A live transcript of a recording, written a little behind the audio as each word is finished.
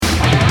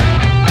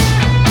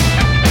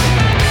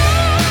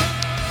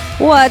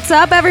What's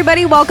up,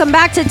 everybody? Welcome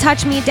back to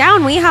Touch Me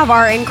Down. We have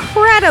our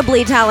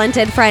incredibly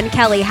talented friend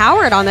Kelly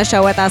Howard on the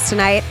show with us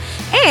tonight,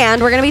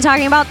 and we're going to be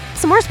talking about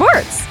some more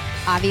sports.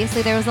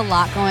 Obviously, there was a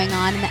lot going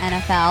on in the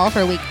NFL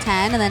for Week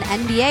 10, and then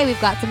NBA,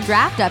 we've got some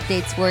draft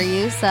updates for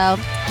you, so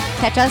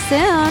catch us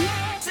soon.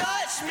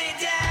 Touch me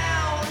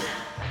down.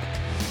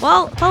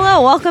 Well,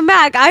 hello, welcome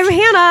back. I'm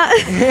Hannah.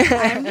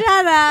 I'm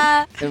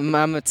Jenna.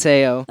 I'm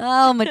Mateo.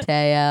 Oh,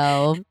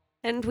 Mateo.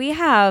 And we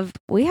have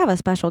a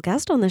special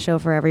guest on the show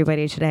for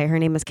everybody today. Her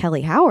name is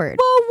Kelly Howard.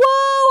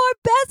 Whoa, our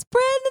best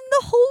friend in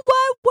the whole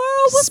wide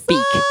world. What's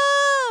Speak.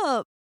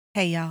 up?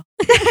 Hey, y'all.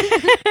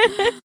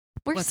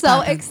 We're What's so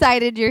poppin'?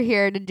 excited you're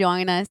here to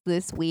join us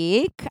this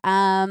week.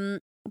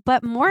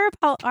 But more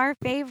about our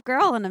fave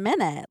girl in a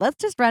minute. Let's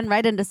just run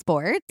right into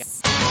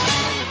sports.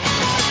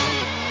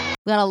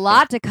 We got a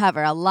lot to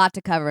cover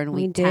in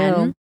We week do.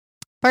 10.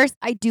 First,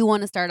 I do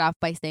want to start off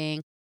by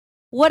saying,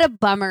 what a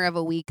bummer of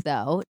a week,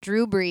 though.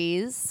 Drew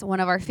Brees, one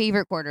of our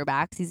favorite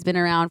quarterbacks, he's been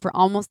around for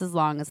almost as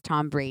long as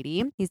Tom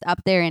Brady. He's up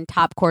there in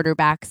top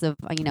quarterbacks of,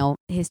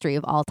 history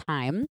of all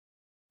time.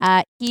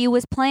 He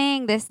was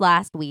playing this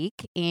last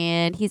week,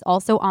 and he's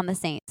also on the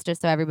Saints,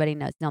 just so everybody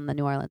knows. He's on the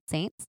New Orleans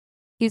Saints.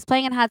 He was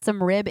playing and had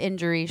some rib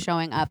injury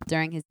showing up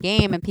during his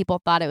game, and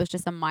people thought it was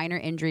just a minor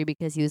injury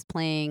because he was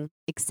playing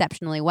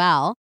exceptionally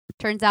well.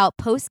 Turns out,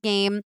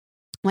 post-game,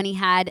 when he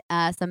had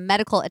some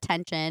medical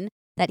attention,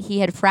 that he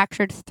had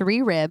fractured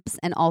 3 ribs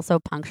and also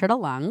punctured a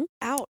lung.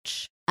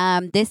 Ouch.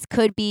 This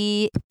could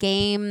be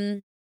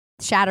game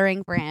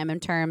shattering for him in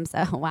terms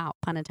of, wow,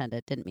 pun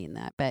intended, didn't mean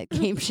that, but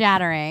game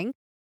shattering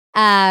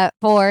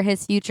for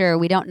his future.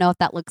 We don't know if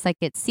that looks like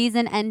it's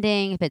season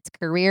ending, if it's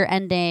career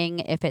ending,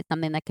 if it's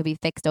something that could be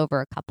fixed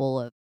over a couple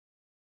of,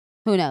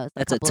 who knows?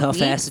 That's a couple of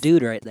tough ass weeks.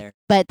 dude right there.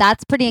 But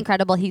that's pretty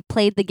incredible. He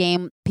played the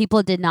game.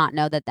 People did not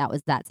know that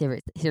was that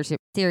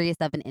serious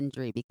of an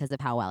injury because of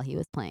how well he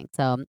was playing.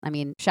 So, I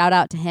mean, shout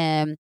out to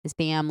him, his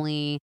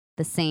family,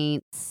 the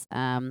Saints.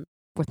 We're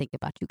thinking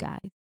about you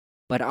guys.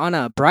 But on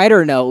a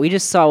brighter note, we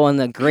just saw one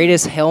of the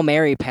greatest Hail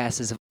Mary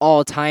passes of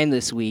all time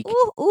this week.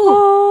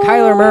 Ooh.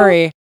 Kyler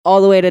Murray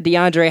all the way to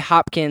DeAndre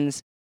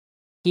Hopkins.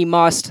 He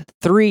mossed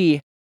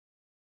 3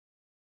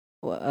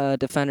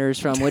 defenders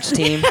from which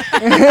team?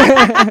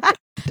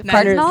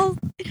 Cardinals?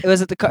 It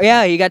was at the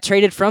yeah. He got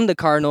traded from the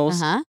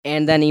Cardinals, Uh-huh.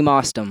 and then he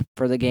mossed them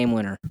for the game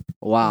winner.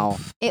 Wow.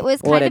 It was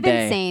What kind a of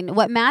day. insane.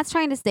 What Matt's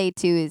trying to say,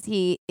 too, is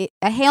a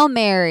Hail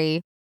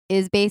Mary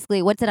is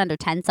basically, what's it, under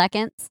 10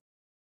 seconds?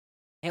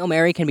 Hail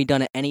Mary can be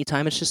done at any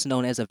time. It's just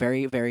known as a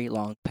very, very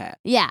long pass.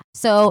 Yeah.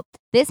 So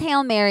this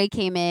Hail Mary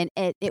came in.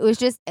 It was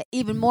just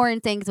even more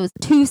insane because it was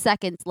 2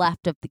 seconds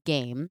left of the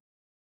game.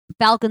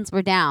 Falcons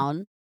were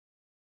down.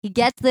 He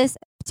gets this,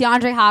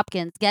 DeAndre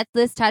Hopkins gets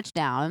this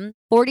touchdown,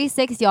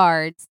 46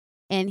 yards,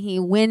 and he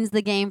wins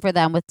the game for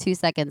them with 2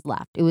 seconds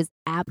left. It was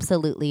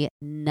absolutely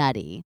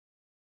nutty.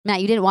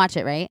 Matt, you didn't watch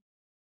it, right?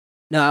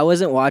 No, I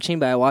wasn't watching,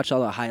 but I watched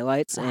all the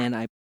highlights, Ah. and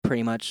I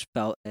pretty much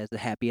felt as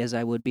happy as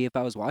I would be if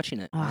I was watching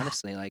it. Ah.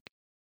 Honestly, like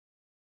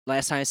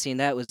last time I seen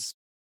that was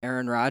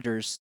Aaron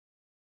Rodgers,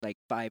 like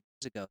 5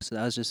 years ago. So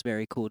that was just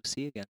very cool to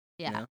see again.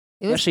 Yeah. You know?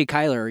 It was Especially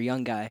Kyler, a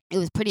young guy, it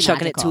was pretty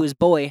chucking magical. it to his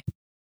boy.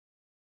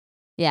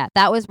 Yeah,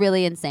 that was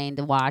really insane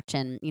to watch.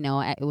 And,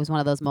 it was one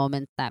of those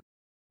moments that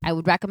I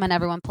would recommend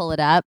everyone pull it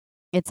up.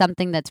 It's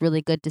something that's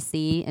really good to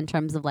see in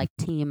terms of like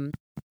team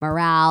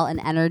morale and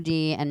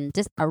energy and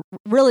just a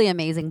really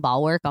amazing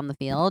ball work on the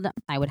field.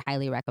 I would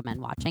highly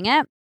recommend watching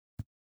it.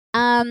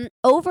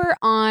 Over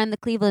on the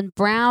Cleveland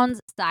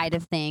Browns side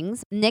of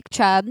things, Nick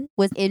Chubb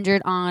was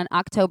injured on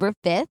October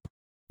 5th.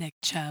 Nick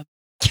Chubb.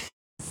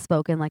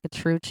 Spoken like a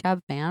true Chubb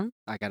fan.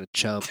 I got a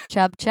chub.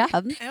 Chubb.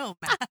 Ew,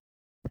 Matt.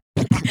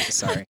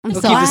 Sorry. I'm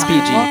We'll sorry. keep this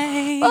PG.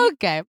 Hey.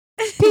 Okay.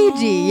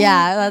 PG.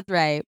 Yeah, that's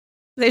right.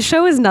 This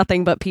show is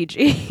nothing but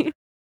PG.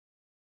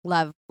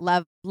 Love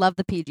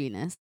the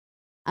PG-ness.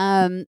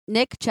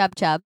 Nick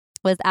Chubb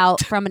was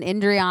out from an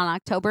injury on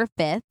October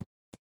 5th,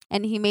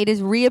 and he made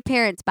his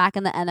reappearance back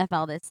in the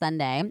NFL this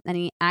Sunday, and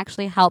he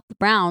actually helped the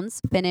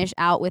Browns finish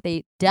out with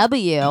a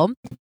W.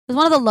 It was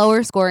one of the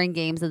lower scoring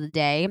games of the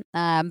day.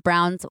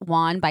 Browns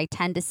won by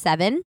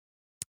 10-7,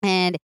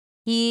 and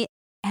he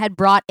had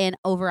brought in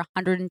over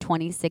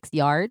 126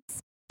 yards.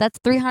 That's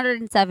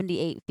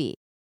 378 feet.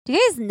 Do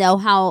you guys know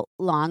how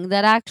long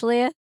that actually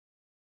is?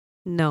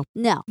 No.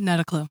 No. Not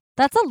a clue.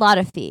 That's a lot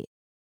of feet.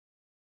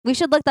 We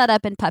should look that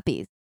up in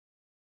puppies.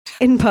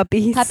 In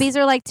puppies. Puppies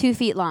are like 2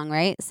 feet long,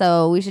 right?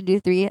 So we should do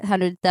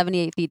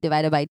 378 feet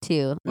divided by 2.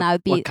 And that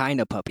would be, What kind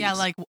of puppies? Yeah,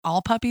 like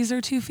all puppies are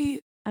 2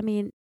 feet. I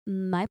mean,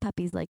 my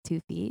puppy's like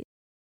 2 feet.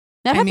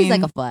 My I puppy's like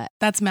mean, a foot.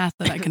 That's math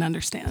that I can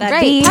understand. That'd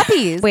Right, be-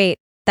 puppies. Wait,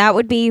 that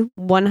would be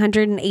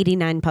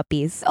 189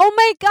 puppies. Oh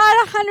my God,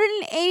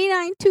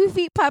 189 2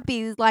 feet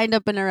puppies lined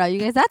up in a row. You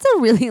guys, that's a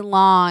really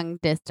long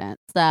distance.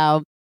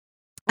 So,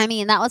 I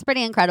mean, that was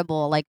pretty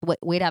incredible. Like,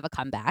 way to have a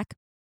comeback.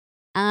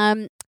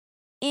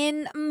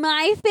 In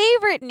my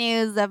favorite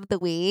news of the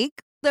week,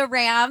 the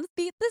Rams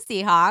beat the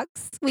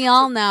Seahawks. We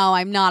all know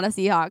I'm not a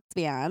Seahawks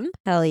fan.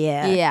 Hell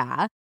yeah.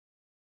 Yeah.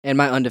 And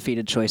my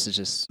undefeated choice is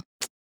just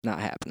Not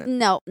happening.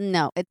 No,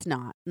 it's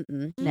not.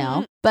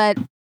 No. But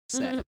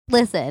Sad.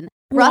 listen,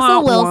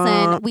 Russell Wah,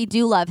 Wilson, wah. we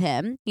do love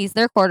him. He's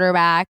their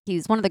quarterback.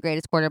 He's one of the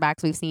greatest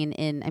quarterbacks we've seen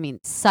in,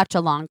 such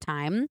a long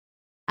time.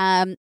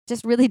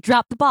 Just really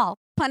dropped the ball.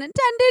 Pun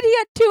intended. He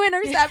had 2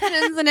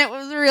 interceptions, and it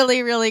was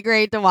really, really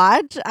great to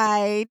watch.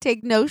 I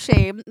take no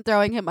shame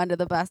throwing him under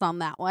the bus on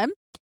that one.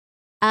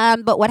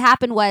 But what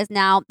happened was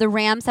now the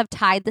Rams have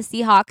tied the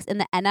Seahawks in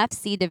the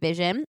NFC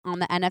division on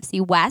the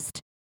NFC West.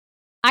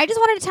 I just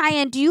wanted to tie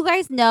in. Do you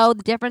guys know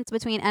the difference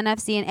between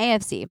NFC and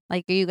AFC?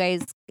 Like, are you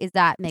guys, is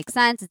that make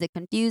sense? Is it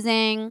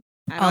confusing?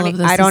 All of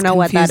this I don't is know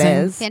what that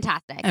confusing. is.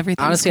 Fantastic.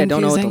 Everything's Honestly, I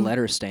don't know what the confusing.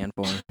 letters stand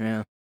for.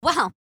 Yeah.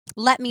 Well,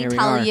 let me Here we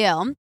tell are.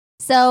 you.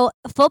 So,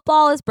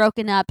 football is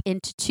broken up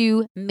into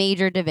 2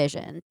 major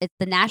divisions. It's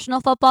the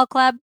National Football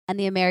Club and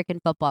the American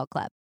Football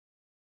Club.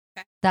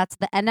 Okay. That's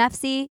the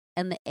NFC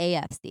and the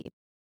AFC.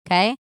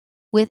 Okay?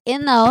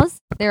 Within those,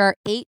 there are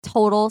 8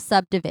 total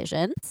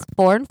subdivisions,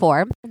 4 and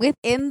 4.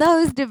 Within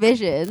those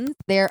divisions,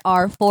 there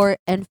are 4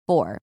 and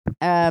 4.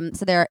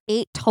 So there are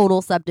 8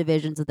 total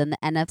subdivisions within the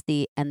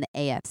NFC and the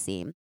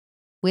AFC.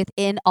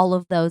 Within all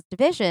of those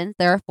divisions,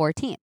 there are 4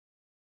 teams.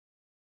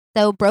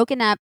 So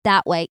broken up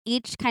that way,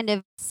 each kind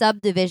of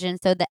subdivision.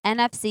 So the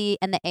NFC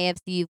and the AFC,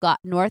 you've got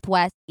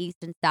Northwest, East,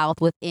 and South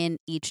within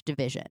each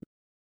division.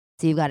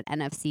 So you've got an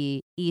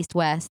NFC East,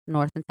 West,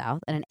 North, and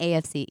South, and an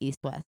AFC East,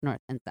 West, North,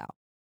 and South.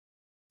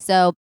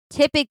 So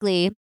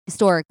typically,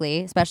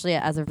 historically, especially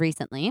as of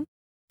recently,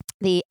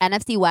 the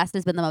NFC West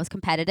has been the most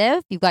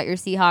competitive. You've got your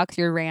Seahawks,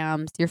 your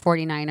Rams, your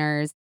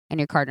 49ers, and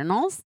your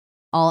Cardinals,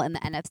 all in the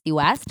NFC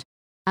West.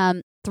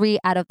 3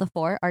 out of the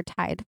 4 are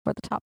tied for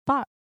the top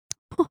spot.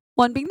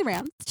 1 being the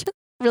Rams. Just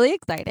really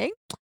exciting.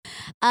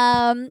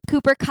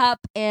 Cooper Kupp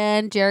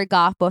and Jared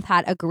Goff both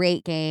had a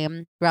great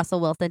game. Russell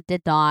Wilson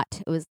did not.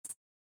 It was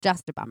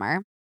just a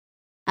bummer.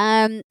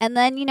 And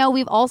then,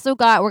 we've also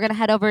got, we're going to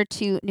head over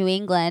to New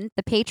England.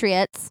 The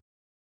Patriots,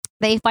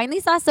 they finally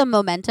saw some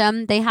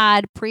momentum. They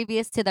had,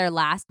 previous to their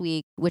last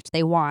week, which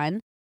they won,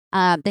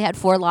 they had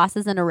 4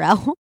 losses in a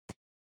row.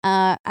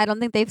 I don't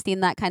think they've seen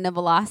that kind of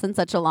a loss in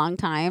such a long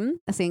time,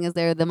 seeing as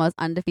they're the most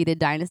undefeated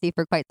dynasty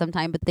for quite some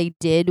time. But they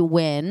did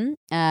win.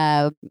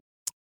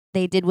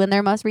 They did win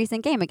their most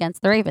recent game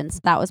against the Ravens.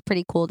 That was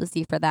pretty cool to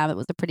see for them. It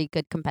was a pretty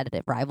good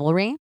competitive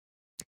rivalry.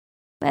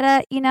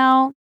 But,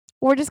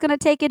 we're just going to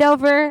take it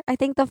over. I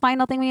think the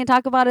final thing we can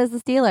talk about is the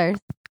Steelers.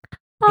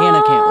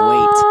 Hannah can't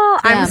wait. Oh,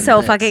 I'm Yeah.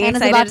 so fucking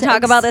Hannah's excited about to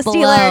talk about the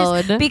Steelers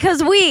explode.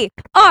 because we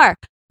are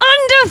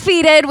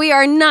undefeated. We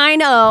are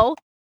 9-0.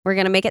 We're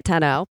going to make it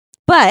 10-0.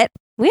 But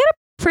we had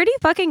a pretty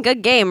fucking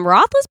good game.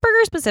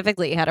 Roethlisberger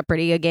specifically had a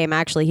pretty good game,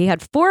 actually. He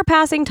had 4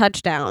 passing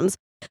touchdowns,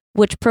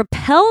 which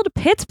propelled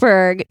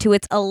Pittsburgh to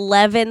its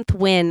 11th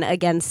win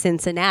against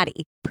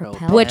Cincinnati,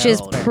 Propelled. which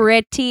is Propelled.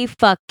 pretty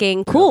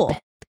fucking cool.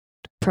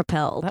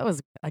 Propelled. That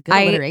was a good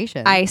I-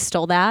 alliteration. I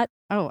stole that.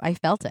 Oh, I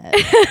felt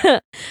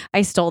it.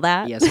 I stole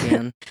that.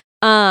 ESPN.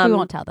 We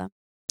won't tell them.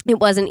 It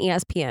wasn't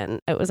ESPN.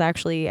 It was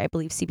actually, I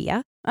believe,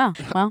 CBS. Oh,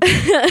 well,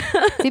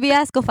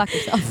 CBS, go fuck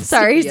yourself.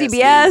 Sorry,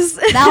 CBS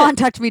CBS. Now on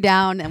Touch Me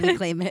Down, and we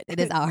claim it. It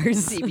is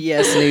ours.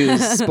 CBS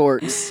News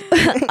Sports.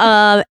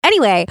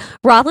 Anyway,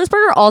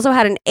 Roethlisberger also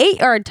had an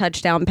 8-yard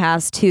touchdown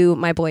pass to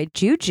my boy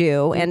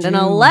Juju and an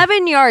Juju.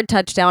 11-yard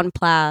touchdown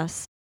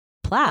pass.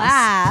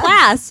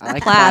 Class. I like I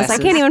classes.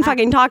 can't even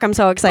fucking talk. I'm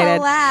so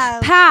excited.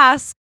 Collab.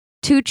 Pass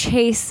to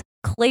Chase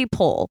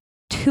Claypool,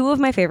 2 of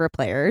my favorite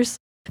players.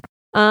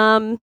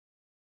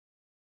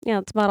 Yeah,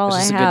 that's about all It's I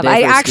just a good have. day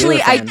I for a actually,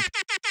 Steeler I fan.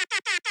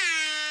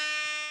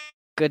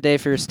 Good day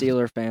for a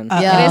Steeler fan.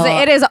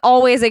 Yeah. it is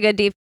always a good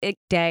day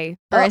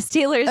for a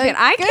Steelers fan.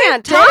 I Good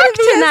can't day talk to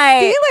be a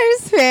tonight.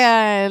 Steelers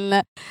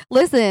fan.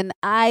 Listen,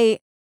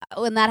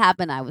 when that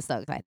happened, I was so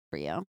excited for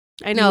you.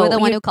 I know You were the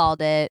one you, who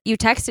called it. you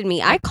texted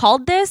me. I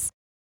called this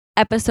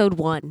episode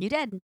 1. You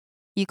did.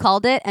 You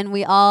called it, and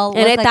we all. And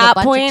look at like a that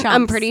bunch of point,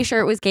 I'm chumps. pretty sure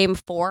it was game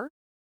 4.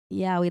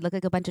 Yeah, we look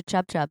like a bunch of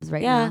chubs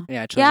right Yeah. now.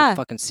 Yeah, it's Yeah. the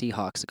fucking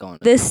Seahawks going.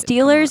 The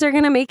Steelers are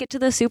going to make it to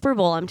the Super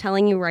Bowl. I'm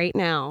telling you right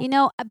now. You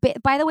know,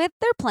 by the way that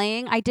they're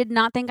playing, I did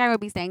not think I would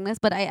be saying this,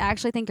 but I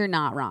actually think you're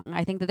not wrong.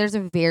 I think that there's a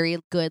very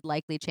good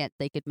likely chance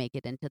they could make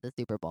it into the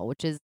Super Bowl,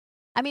 which is,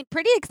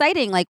 pretty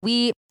exciting. Like,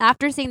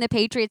 after seeing the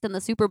Patriots in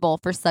the Super Bowl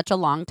for such a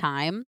long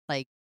time,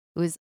 like, it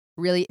was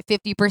really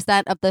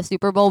 50% of the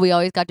Super Bowl, we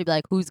always got to be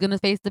like, who's going to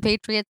face the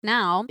Patriots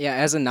now? Yeah,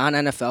 as a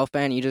non-NFL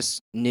fan, you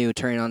just knew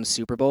turning on the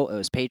Super Bowl, it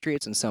was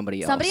Patriots and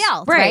somebody else. Somebody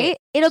else, Right. right?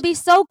 It'll be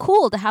so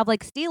cool to have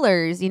like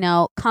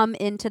Steelers, come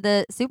into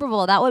the Super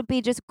Bowl. That would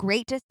be just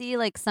great to see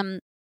like some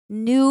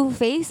new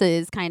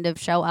faces kind of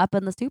show up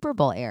in the Super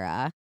Bowl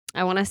era.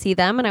 I want to see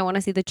them and I want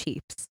to see the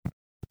Chiefs.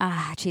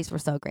 Chiefs were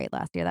so great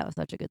last year. That was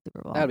such a good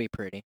Super Bowl. That would be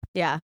pretty.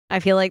 Yeah. I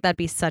feel like that'd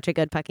be such a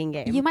good fucking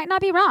game. You might not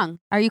be wrong.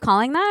 Are you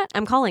calling that?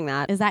 I'm calling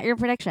that. Is that your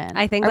prediction?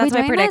 I think Are we that's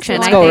my doing this? prediction. You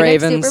Let's wanna go,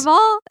 predict Ravens. Super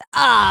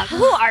Bowl?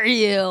 Who are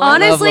you?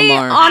 Honestly,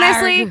 Lamar.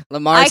 honestly,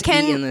 Lamar's I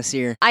can- eating this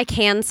year. I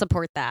can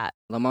support that.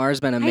 Lamar's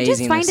been I amazing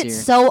just find this it year.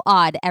 so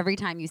odd every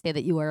time you say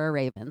that you are a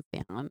Ravens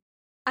fan.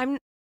 I'm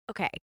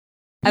okay.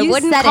 I You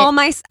wouldn't said call it.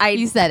 my.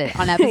 You said it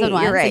on episode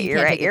 1. You're so right. you You're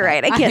can't right. take You're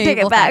back. right. I can't take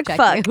it will back.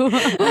 fact check Fuck.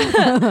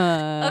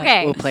 you.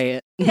 Okay. We'll play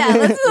it. Yeah,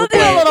 let's We'll do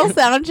play a it. little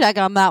sound check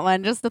on that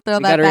one just to throw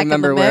We that gotta back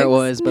remember in the where mix. it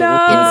was, but No. we'll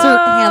put it.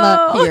 Insert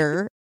Hannah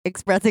here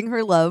expressing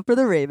her love for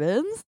the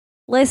Ravens.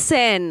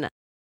 Listen.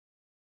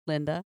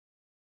 Linda.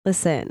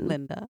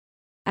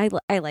 I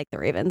like the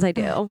Ravens. I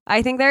do.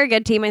 I think they're a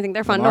good team. I think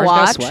they're fun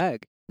Lamar's to got watch.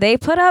 swag. They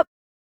put up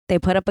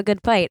a good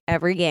fight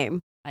every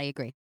game. I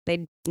agree. They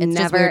It's just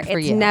never. weird for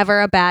It's you.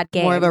 never a bad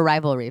game. More of a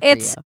rivalry for It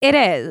you.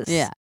 is.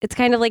 Yeah. It's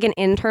kind of like an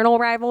internal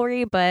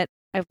rivalry, but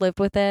I've lived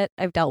with it.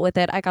 I've dealt with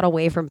it. I got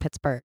away from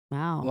Pittsburgh.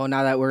 Wow. Well,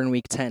 now that we're in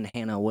week 10,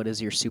 Hannah, what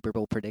is your Super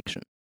Bowl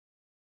prediction?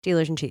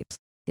 Steelers and Chiefs.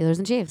 Steelers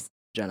and Chiefs.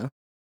 Jenna?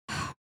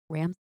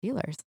 Rams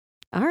Steelers.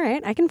 All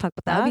right, I can fuck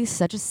with That that. would be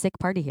such a sick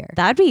party here.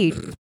 That'd be.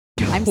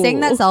 I'm saying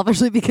that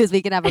selfishly because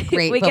we can have a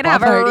great We can football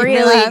have a party.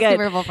 really Last good-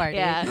 Super Bowl party.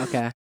 Yeah.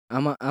 Okay.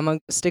 I'm gonna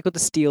stick with the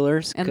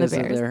Steelers And the because of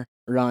Bears. their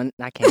run.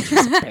 I can't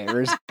choose the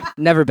Bears.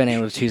 Never been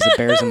able to choose the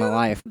Bears in my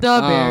life. The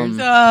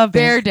Bears.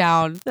 Bear.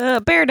 down.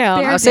 Bear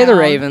down. Bear I'll say the down.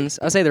 Ravens.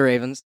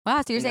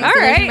 Wow, so you're saying All Steelers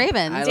right. and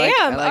Ravens. I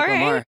Damn, like all right.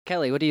 Lamar.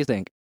 Kelly, what do you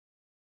think?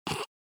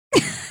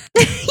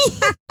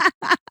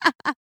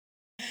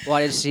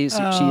 Why did she be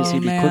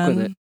quick with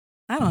it?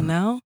 I don't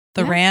know.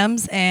 The Yeah.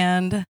 Rams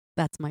and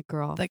That's my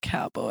girl. the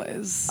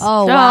Cowboys.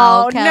 Oh,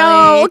 wow, Oh Kelly.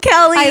 no,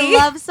 Kelly. I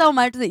love so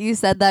much that you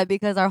said that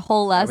because our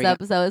whole last we gonna-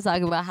 episode was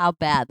talking about how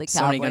bad the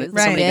Somebody Cowboys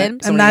gonna- somebody did. gonna-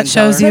 And somebody that gonna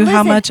tell shows her. you But how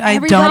listen, much I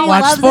everybody don't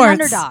watch loves sports. An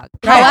underdog. Right.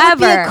 That would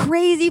be However- a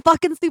crazy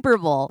fucking Super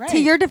Bowl. To Right.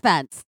 your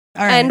defense,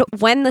 All right. And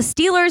when the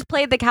Steelers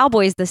played the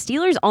Cowboys, the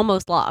Steelers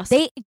almost lost.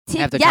 they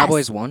Have the yes,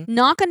 Cowboys won?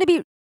 not going to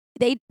be.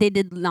 They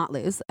did not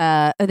lose.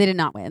 They did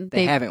not win.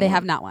 They haven't They won.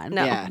 have not won.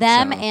 No. Yeah,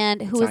 Them so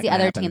and who it's was not the gonna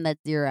other happen. team that's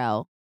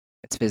 0?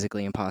 It's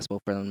physically impossible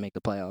for them to make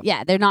the playoffs.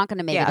 Yeah, they're not going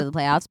to make Yeah. it to the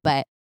playoffs,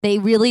 but they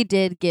really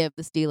did give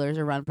the Steelers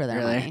a run for their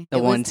Really? money. The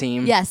It one was-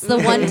 team? Yes, the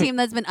one team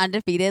that's been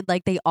undefeated.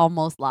 Like they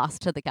almost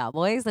lost to the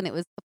Cowboys, and it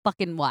was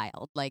fucking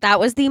wild. Like that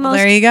was the Well, most.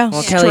 there you go.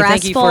 Well, Kelly,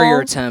 thank you for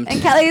your Stressful. attempt.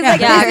 and Kelly's Yeah.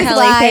 like, Yeah, this is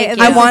Kelly, why, thank and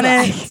you. I this want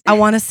is to. I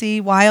want to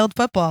see wild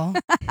football,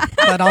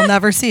 but I'll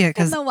never see it why. in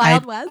because the I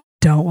Wild West.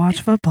 don't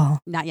watch football.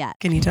 Not yet.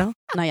 Can you tell?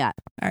 Not yet.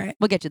 All right.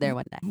 We'll get you there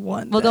one day.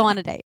 One. We'll go day. on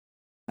a date.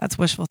 That's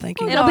wishful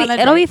thinking. We'll It'll go be on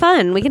a it'll date. be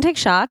fun. We can take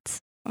shots.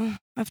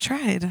 I've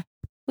tried.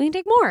 We can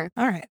take more.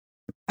 All right.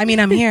 I mean,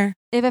 I'm here.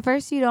 If at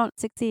first you don't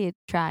succeed,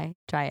 try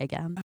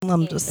again.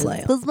 I'm just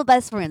saying. Because my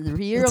best friends are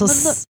here. It's I'm a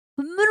in, the, s-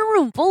 I'm in a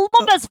room full of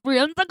my best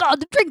friends. I got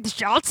to drink the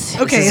shots.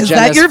 Okay, This is is that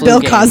Jenna's your flu Bill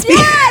game. Cosby?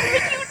 Yeah, but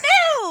you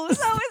knew.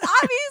 So it's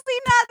obviously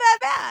not that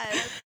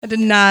bad. I did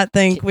not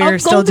think we I'm were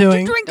still going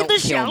doing. to drink Don't the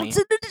kill me. shots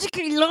and the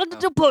tequila and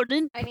the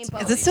pudding. I need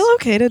Is it still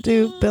okay to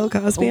do Bill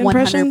Cosby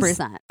impressions?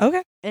 100%.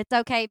 Okay. It's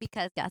okay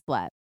because guess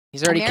what?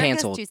 He's already America's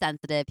canceled. too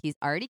sensitive. He's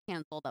already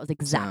canceled. That was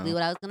exactly So-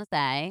 what I was going to say.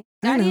 I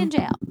He's already know. in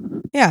jail.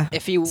 Yeah.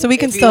 If he So we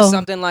can if he was still-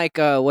 something like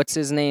what's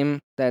his name?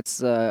 That's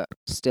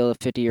still a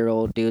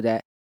 50-year-old dude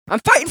that I'm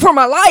fighting for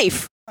my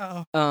life.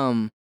 Oh.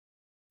 Um,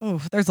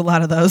 There's a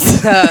lot of those.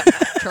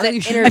 Charlie the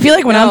Sheen. I feel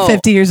like when No. I'm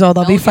 50 years old,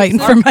 I'll be Mel fighting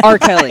Gibson. for my R.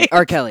 Kelly.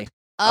 R. Kelly.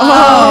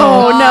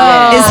 Oh,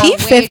 no. Is he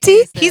way 50?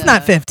 too He's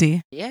not soon.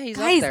 50. Yeah, he's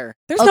Guys, up there.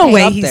 There's Okay. no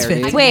way Up he's there,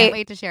 dude. 50. I Wait. can't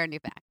wait to share a new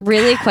fact.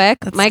 Really quick.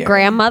 That's My scary.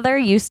 grandmother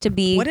used to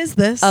be What is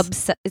this?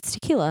 obsessed. It's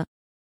tequila.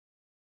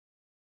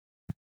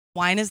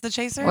 Wine is the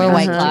chaser? Or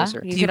White Claw.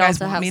 Chaser. You Do you could guys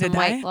also want have me to some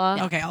die? White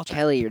Claw. Okay, I'll try.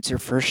 Kelly, it's your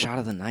first shot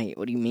of the night.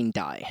 What do you mean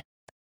die?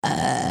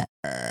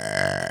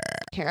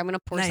 Here, I'm gonna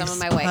pour Nice some of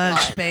my White punch,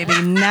 Claw.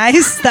 baby.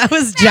 Nice. That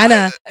was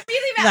Jenna.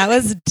 That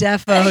was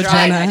defo I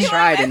Jenna.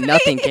 tried and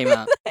nothing came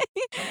out.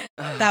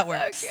 That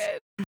works.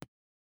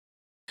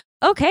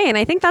 Okay, and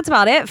I think that's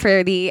about it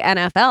for the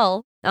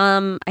NFL.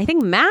 I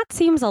think Matt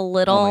seems a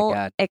little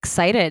God.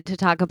 excited to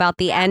talk about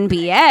the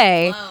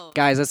NBA.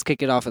 Guys, let's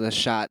kick it off with a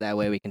shot. That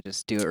way we can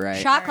just do it right.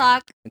 Shot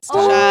clock. It's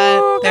Oh.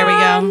 Shot. There we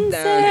go.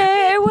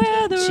 Say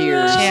where the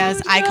Cheers. rose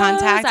Cheers. Eye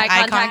contact. goes. Eye contact.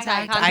 Eye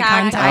contact. eye Eye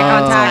contact,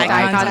 contact.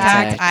 eye Eye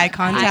contact. Eye eye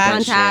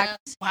contact.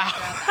 contact,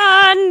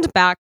 Wow. and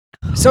back.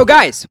 So,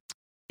 guys,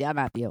 Yeah,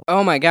 Matthew.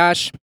 oh my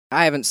gosh,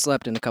 I haven't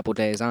slept in a couple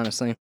days,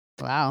 honestly,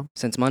 Wow.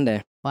 since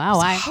Monday. Wow.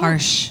 Why?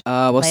 Harsh.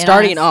 Well, Lay it on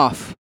starting us.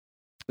 off,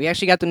 we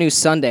actually got the news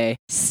Sunday,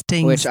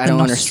 Stings which I the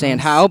don't understand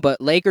nostrils. how,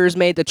 but Lakers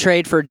made the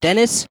trade for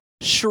Dennis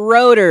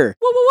Schroeder.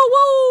 Whoa, whoa, whoa,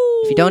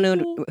 whoa. If you don't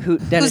know who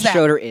Dennis that?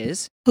 Schroeder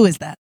is, Who is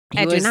that? he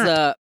I do was not.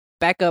 the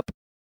backup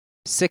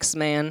sixth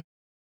man.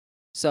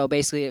 So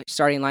basically,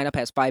 starting lineup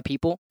has 5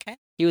 people. Okay.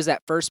 He was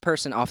that first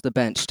person off the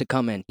bench to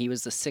come in. He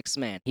was the sixth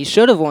man. He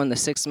should have won the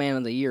Sixth Man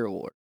of the Year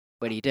award,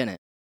 but he didn't.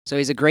 So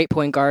he's a great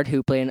point guard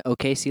who played in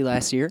OKC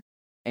last year,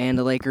 and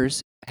the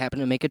Lakers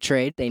happened to make a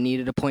trade. They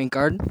needed a point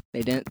guard.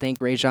 They didn't think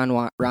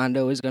Rajon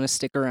Rondo was going to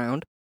stick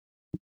around.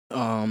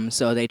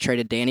 So they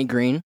traded Danny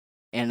Green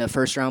and a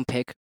first-round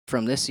pick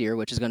from this year,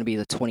 which is going to be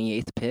the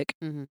 28th pick.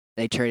 Mhm.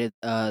 They traded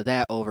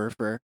that over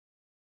for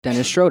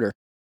Dennis Schroeder,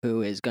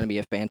 who is going to be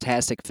a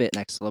fantastic fit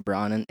next to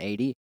LeBron and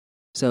AD.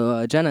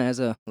 So, Jenna, as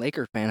a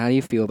Laker fan, how do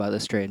you feel about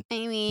this trade?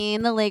 I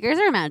mean, the Lakers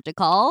are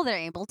magical. They're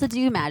able to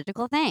do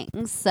magical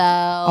things. So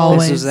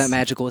Always. This was that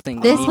magical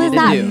thing this we was needed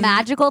that to do.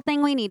 magical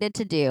thing we needed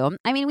to do.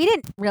 I mean, we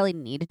didn't really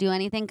need to do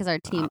anything because our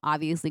team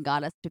obviously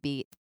got us to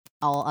beat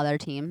all other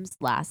teams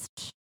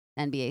last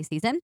NBA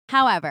season.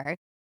 However,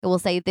 I will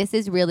say this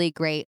is really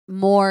great.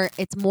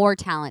 It's more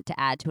talent to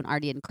add to an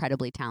already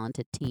incredibly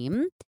talented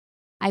team.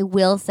 I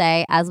will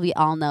say, as we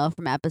all know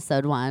from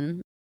episode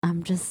 1,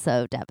 I'm just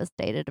so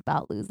devastated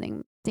about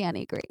losing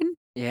Danny Green.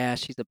 Yeah,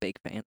 she's a big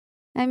fan.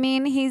 I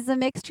mean, he's a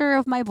mixture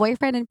of my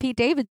boyfriend and Pete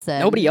Davidson.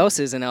 Nobody else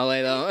is in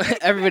LA though.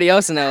 Everybody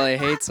else in LA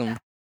hates him.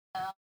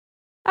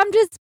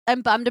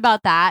 I'm bummed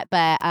about that,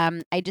 but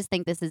I just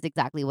think this is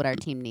exactly what our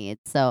team needs.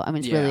 So I'm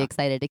just really Yeah.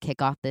 excited to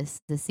kick off this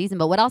season.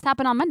 But what else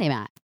happened on Monday,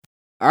 Matt?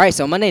 All right,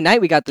 so Monday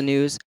night we got the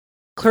news.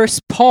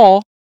 Chris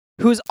Paul,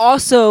 who's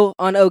also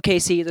on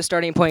OKC, the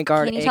starting point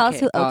guard. Can you tell us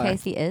who aka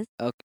OKC is?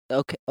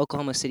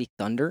 Oklahoma City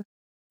Thunder.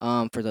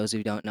 For those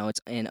who don't know, it's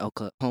in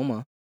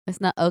Oklahoma,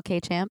 It's not OK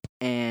Champ.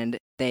 and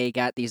they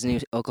got these new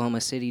Oklahoma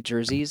City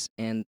jerseys,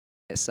 and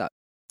it sucks.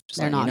 Just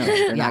They're letting not. you know,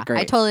 good. They're yeah, not great.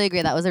 I totally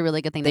agree. That was a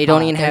really good thing. They to call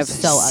don't out. even They're have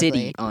so city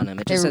ugly. on them.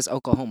 It just They're- says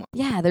Oklahoma.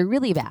 Yeah, they're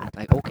really bad.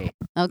 Like, okay.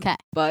 Okay.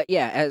 But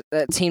yeah, as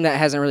that team that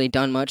hasn't really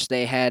done much,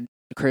 they had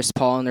Chris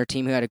Paul and their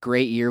team who had a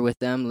great year with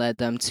them, led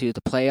them to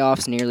the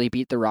playoffs, nearly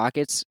beat the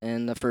Rockets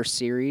in the first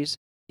series,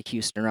 the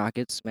Houston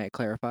Rockets, may I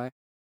clarify.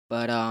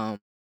 But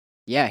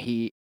yeah,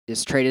 he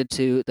is traded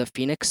to the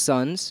Phoenix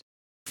Suns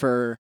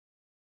for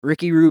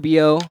Ricky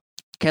Rubio,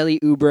 Kelly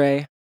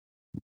Oubre,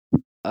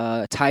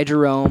 Ty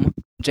Jerome,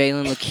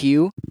 Jalen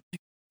LeCue,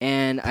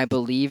 and I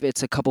believe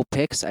it's a couple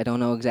picks. I don't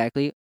know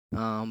exactly.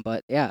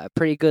 But yeah, a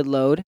pretty good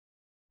load.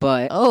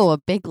 But Oh, a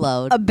big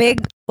load. A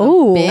big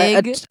ooh.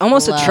 big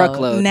almost a load.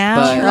 truckload. Now-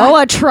 but Oh,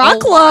 a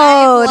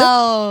truckload.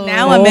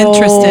 Now I'm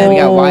interested. we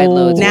got wide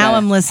loads. we Now got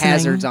I'm listening.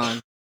 Hazards on.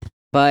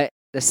 But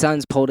the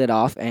Suns pulled it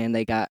off, and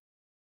they got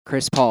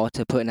Chris Paul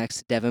to put next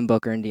to Devin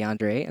Booker and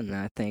DeAndre, and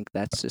I think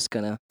that's just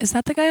gonna. Is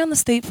that the guy on the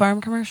State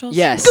Farm commercials?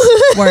 Yes,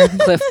 Word.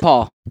 Cliff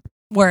Paul.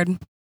 Word.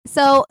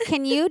 So,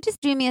 can you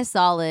just do me a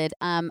solid?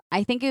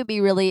 I think it would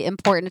be really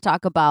important to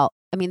talk about.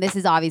 I mean, this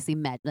is obviously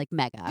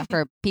mega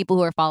for people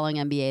who are following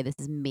NBA. This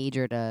is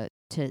major to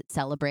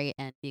celebrate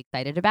and be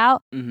excited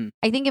about. Hmm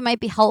I think it might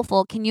be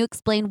helpful. Can you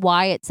explain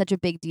why it's such a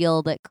big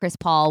deal that Chris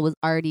Paul was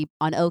already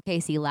on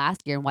OKC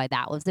last year and why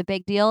that was a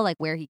big deal? Like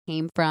where he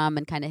came from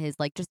and kind of his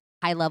just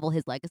high level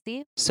his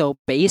legacy. So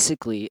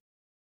basically,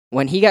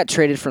 when he got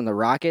traded from the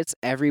Rockets,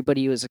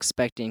 everybody was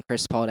expecting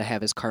Chris Paul to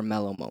have his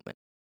Carmelo moment.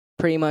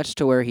 Pretty much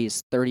to where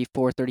he's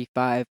 34,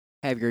 35,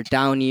 have your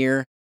down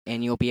year,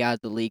 and you'll be out of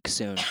the league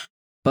soon.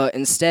 But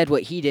instead,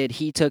 what he did,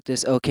 he took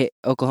this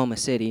Oklahoma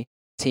City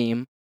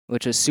team,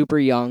 which was super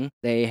young.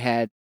 They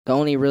had the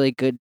only really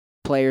good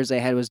players they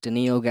had was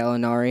Danilo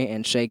Gallinari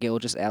and Shai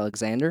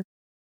Gilgeous-Alexander.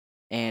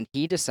 And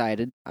he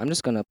decided, I'm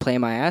just going to play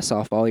my ass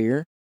off all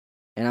year,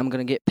 and I'm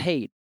going to get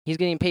paid. He's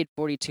getting paid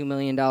 $42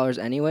 million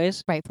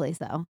anyways, Rightfully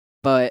so.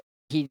 but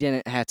he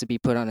didn't have to be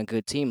put on a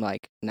good team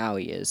like now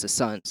he is, the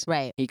Suns.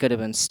 Right. He could have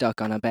been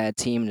stuck on a bad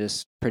team,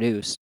 just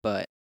produced,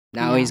 but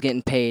now Yeah. he's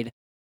getting paid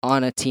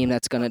on a team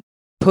that's going to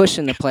push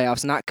in the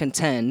playoffs, not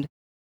contend,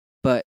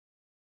 but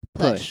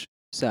push.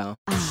 So,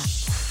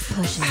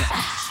 Push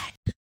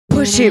it.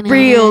 Push it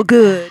real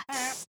good.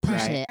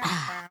 Push Right.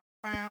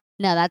 it.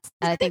 No,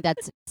 I think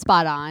that's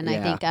spot on. I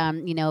Yeah.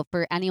 think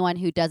for anyone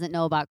who doesn't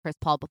know about Chris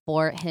Paul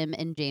before, him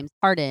and James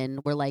Harden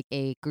were like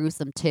a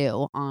gruesome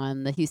two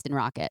on the Houston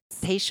Rockets.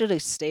 they should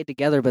have stayed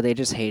together, but they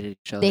just hated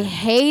each other. They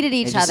hated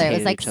each just other. It was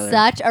hated like each other.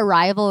 such a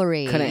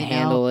rivalry. Couldn't you know?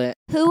 handle it.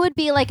 Who would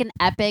be like an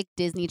epic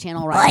Disney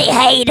Channel rivalry?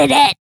 hated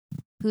it.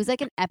 Who's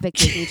like an epic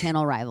Disney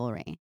Channel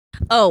rivalry?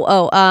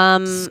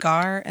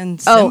 Scar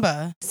and oh.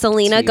 Simba.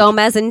 Selena Huge.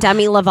 Gomez and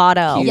Demi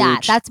Lovato. Huge. Yeah,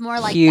 that's more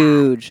like that.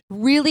 Huge.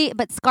 Really,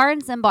 but Scar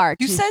and Simba are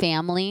You two said-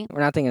 family.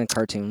 We're not thinking of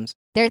cartoons.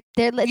 They're You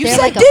they're said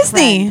like a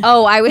Disney. friend.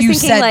 Oh, I was You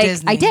thinking said like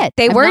Disney. I did.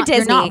 They I'm were not,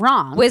 You're not Disney.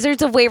 wrong.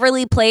 Wizards of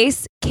Waverly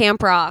Place,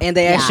 Camp Rock, And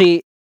they Yeah.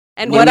 actually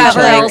and knew whatever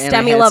each other, else and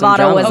Demi they had some Lovato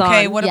drama. was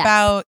Okay, on. what Yes.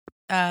 about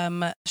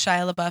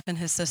Shia LaBeouf and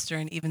his sister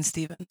and Even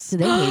Stevens? Do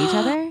they hate each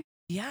other?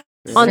 Yeah.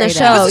 On the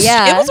Straight up. show, It was a-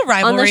 yeah. it was a On the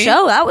rivalry.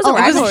 show, that was a Oh, it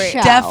was a rivalry. show.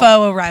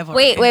 Defo a rivalry.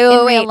 Wait, wait, In wait,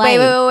 real wait, wait, life.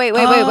 wait,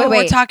 wait, Oh, wait, we're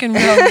wait. talking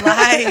real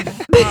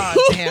life.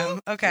 Oh, damn.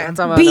 Okay. We're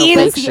talking about Beans. no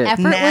But fake the shit.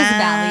 effort was Nah.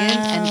 valiant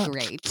and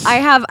great. I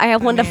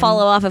have one to mean,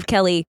 follow off of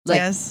Kelly. Like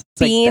Yes.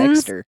 It's like Beans.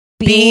 Dexter.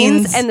 Beans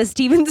Beans. and the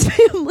Stevens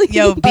family.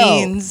 Yo,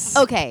 Beans.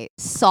 Okay,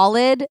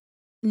 solid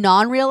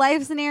non-real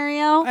life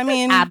scenario. I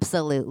mean,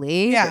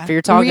 Absolutely. yeah. If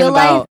you're talking Real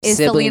about life is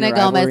sibling Selena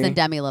Gomez rivalry, and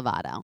Demi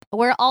Lovato.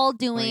 We're all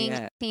doing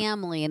yeah.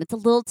 family, and it's a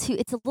little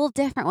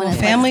different when Well, it's like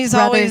family's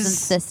brothers always- and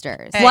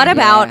sisters. Hey. What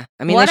about Yeah.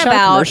 I mean, what they shot a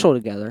about- commercial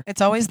together.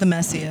 It's always the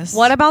messiest.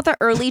 what about the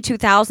early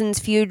 2000s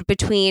feud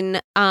between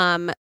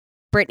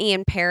Britney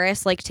and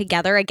Paris, like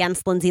together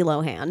against Lindsay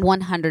Lohan?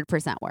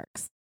 100%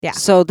 works. Yeah.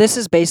 So this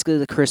is basically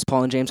the Chris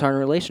Paul and James Harden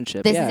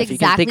relationship. This yeah, is if you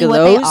can exactly think of what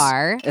those, they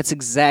are. That's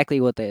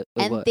exactly what it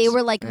And was. they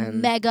were like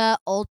And mega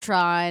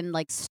ultron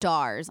like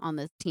stars on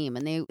this team,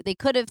 and they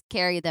could have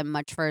carried them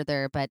much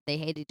further, but they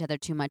hated each other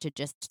too much. It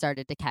just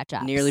started to catch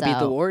up. nearly beat the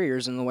So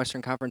Warriors in the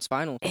Western Conference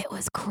Finals. it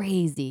was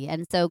crazy,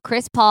 and so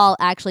Chris Paul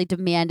actually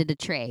demanded a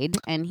trade,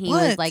 and he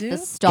was What, like the dude?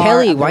 star.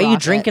 Kelly, of the why are you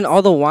Rockets. drinking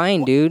all the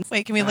wine, dude?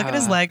 Wait, can we look at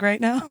his Ah. leg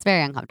right now? It's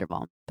very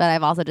uncomfortable, but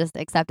I've also just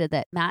accepted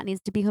that Matt needs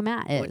to be who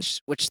Matt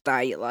is. Which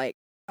thigh you like?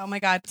 Oh my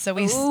God! So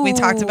we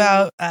talked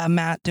about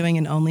Matt doing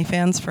an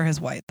OnlyFans for his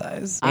white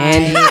thighs.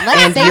 And-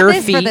 Let's and save your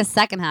this for the feet.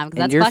 second half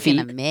because And that's your fucking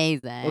feet.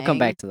 amazing. We'll come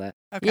back to that.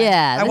 Okay.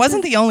 Yeah, I this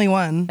wasn't is- the only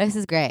one. This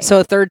is great.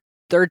 So third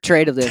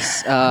trade of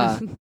this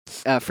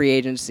free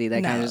agency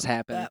that kind No, of just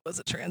happened That was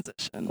a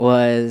transition.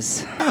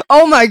 was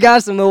oh my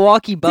gosh, the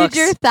Milwaukee Bucks. did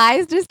your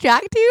thighs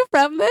distract you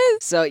from this?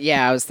 So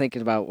yeah, I was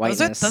thinking about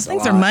whiteness. Those a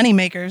things are lot. money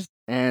makers.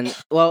 And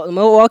well, the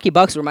Milwaukee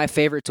Bucks were my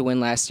favorite to win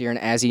last year, and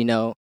as you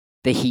know,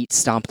 the Heat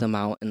stomped them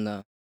out in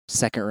the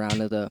second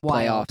round of the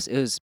Wild. playoffs. It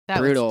was That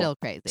brutal. was still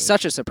crazy.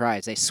 Such a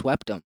surprise. They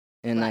swept them,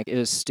 and like it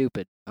was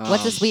stupid.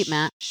 What's a sweep,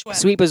 Matt?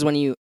 Sweep is when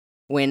you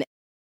win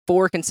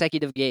 4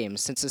 consecutive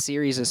games. Since the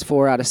series is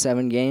 4 out of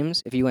 7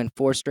 games, if you win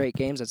 4 straight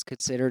games, that's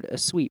considered a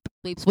sweep.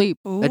 Sweep.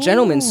 A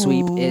gentleman's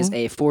sweep is Ooh.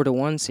 a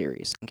 4-1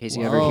 series. In case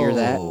you ever hear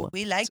that, Whoa.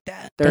 We like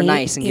that. they're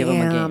nice and give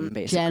them a Damn. game.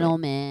 Basically,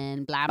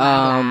 Gentlemen, blah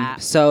blah blah.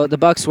 So the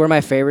Bucks were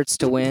my favorites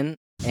to win,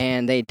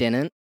 and they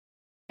didn't.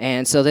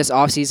 And so this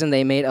offseason,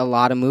 they made a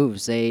lot of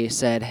moves. They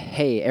said,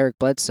 hey, Eric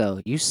Bledsoe,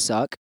 you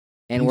suck,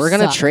 and You we're going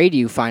to suck. trade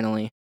you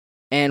finally.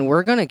 And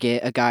we're going to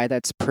get a guy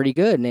that's pretty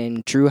good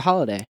named Drew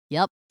Holiday.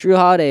 Yep. Drew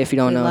Holiday, if you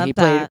don't We know, love he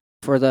played that.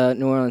 for the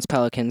New Orleans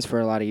Pelicans for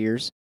a lot of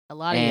years. A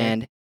lot of you.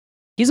 And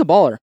he's a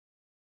baller.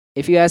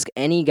 If you ask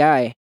any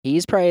guy,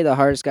 he's probably the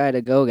hardest guy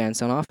to go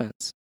against on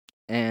offense.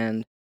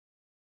 And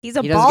He's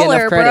a He doesn't get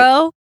enough baller, credit.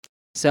 bro.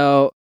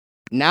 so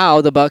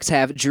now the Bucks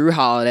have Drew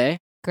Holiday.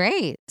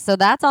 Great. So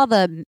that's all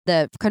the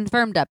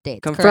confirmed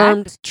updates.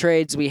 Confirmed correct?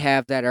 trades we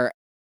have that are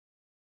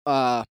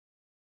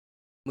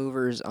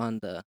movers on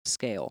the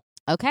scale.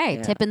 Okay.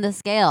 Yeah. Tipping the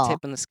scale.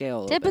 Tipping the scale.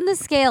 a little Tipping bit.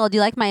 the scale. Do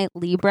you like my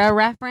Libra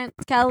reference,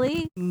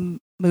 Kelly?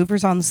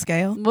 Movers on the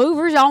scale.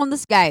 Movers on the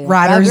scale.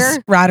 Riders,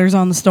 brother. riders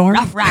on the storm.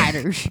 Rough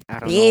riders. I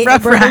don't Yeah. know.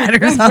 Rough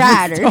riders Rough on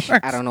Riders. the storm.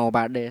 I don't know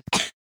about this.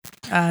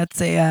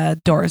 It's a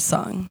Doors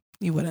song.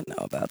 You wouldn't know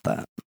about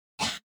that.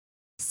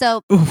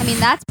 So, Oof. I mean,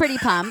 that's pretty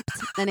pumped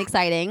and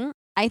exciting.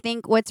 I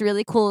think what's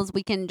really cool is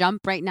we can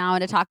jump right now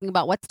into talking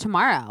about what's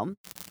tomorrow,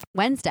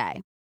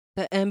 Wednesday.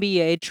 The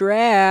NBA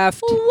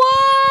draft.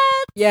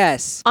 What?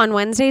 Yes. On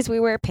Wednesdays, we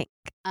wear pink.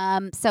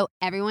 So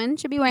everyone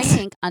should be wearing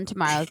pink on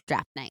tomorrow's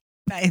draft night.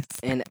 Nice.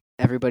 And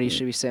everybody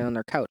should be sitting on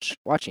their couch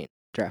watching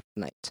draft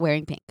night.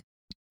 Wearing pink.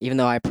 Even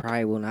though I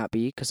probably will not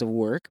be because of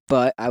work,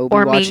 but I will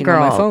Or be Mean watching on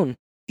my Girl. phone.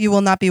 You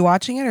will not be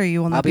watching it, or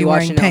you will not I'll be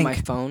wearing watching it on pink. my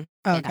phone,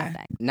 Fantastic.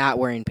 Okay. not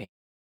wearing pink.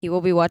 He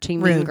will be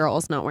watching Mean Rude.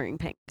 Girls, not wearing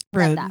pink.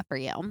 Love Rude. that for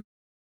you.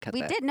 Cut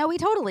We that. did. No, we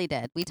totally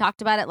did. We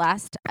talked about it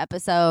last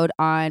episode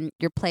on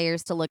your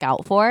players to look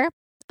out for.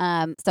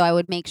 So I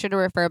would make sure to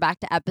refer back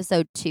to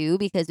episode 2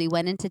 because we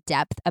went into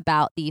depth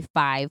about the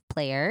 5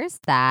 players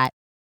that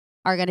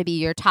are going to be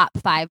your top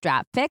 5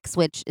 draft picks,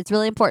 which it's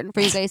really important for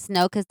you guys to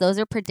know because those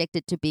are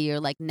predicted to be your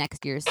like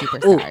next year's Ooh,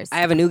 superstars. I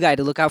have a new guy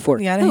to look out for.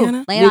 You got it, Who?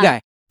 Hannah? Lay it New on.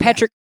 guy,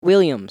 Patrick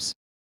Williams.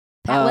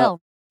 Pat Will.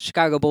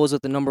 Chicago Bulls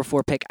with the number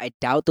 4 pick. I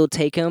doubt they'll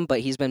take him,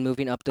 but he's been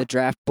moving up the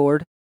draft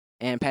board.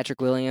 And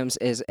Patrick Williams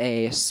is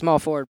a small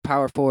forward,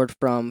 power forward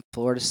from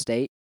Florida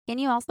State. Can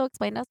you also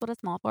explain to us what a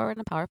small forward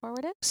and a power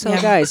forward is? So,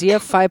 Yeah. guys, you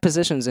have 5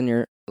 positions in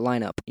your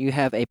lineup. You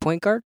have a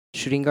point guard,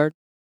 shooting guard,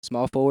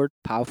 small forward,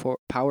 power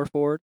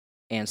forward,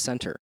 and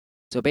center.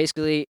 So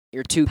basically,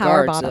 your 2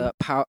 Power guards, bottom.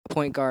 the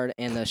point guard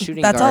and the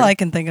shooting That's guard. all I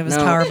can think of is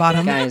No, tower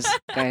bottom. guys.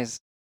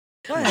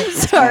 What?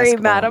 It's Sorry,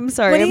 basketball. Matt. I'm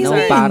sorry. What do I'm you No sorry.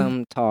 mean?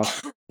 bottom talk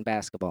in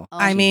basketball. Oh,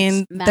 I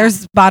mean, Matt.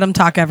 there's bottom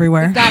talk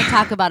everywhere. We've got to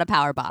talk about a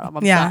power bottom.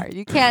 I'm Yeah. sorry.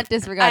 You can't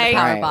disregard a I-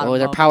 power Alright, bottom. well,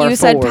 they're moment. power You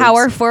said forwards.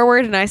 power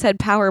forward, and I said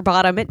power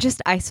bottom.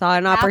 I saw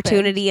an Happened.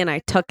 opportunity, and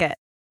I took it.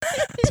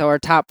 So our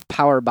top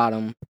power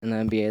bottom in the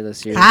NBA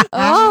this year.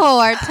 Oh,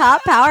 our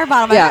top power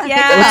bottom. I Yeah, didn't think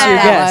yeah. about what's your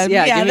that guess? one.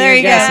 Yeah, Yeah, give me there your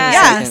you go. guess in a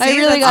Yeah, second. see, I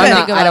really that's got to good.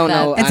 think about I don't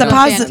that. know. It's I a don't-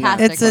 positive.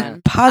 Fantastic It's a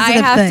one.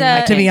 positive have thing,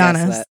 to- to be Can't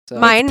guess honest. that, so.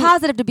 Mine- It's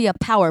positive to be a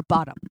power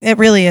bottom. It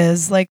really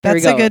is. Like Here we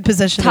that's a go. good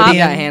position Top- to You be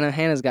got in. Hannah.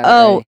 Hannah's got it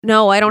Oh ready.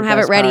 no, I don't Your have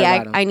it best ready. power I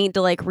bottom. I need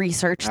to like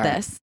research All right.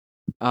 this.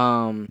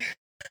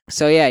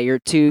 So yeah, your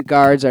 2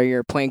 guards are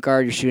your point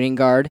guard, your shooting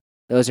guard.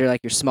 Those are like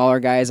your smaller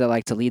guys that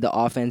like to lead the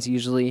offense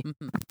usually.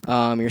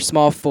 Your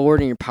small forward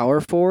and your power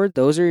forward,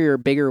 those are your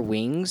bigger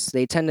wings.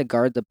 They tend to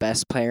guard the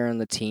best player on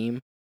the team.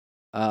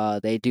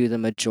 They do the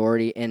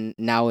majority in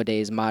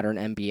nowadays modern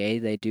NBA.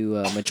 They do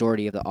a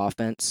majority of the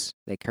offense.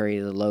 They carry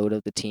the load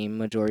of the team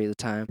majority of the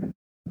time.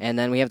 And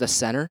then we have the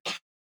center,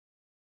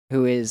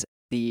 who is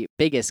the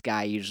biggest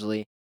guy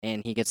usually,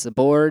 and he gets the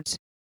boards.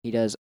 He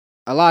does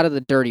a lot of the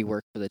dirty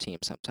work for the team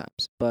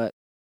sometimes, but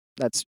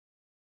that's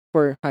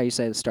for how you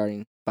say the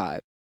starting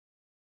 5.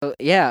 So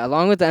yeah,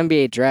 along with the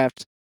NBA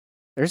draft,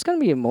 there's gonna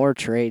be more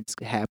trades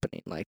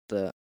happening. Like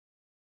the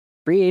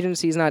Free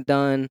agency's not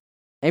done.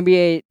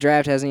 NBA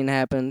draft hasn't even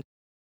happened.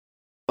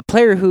 A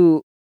player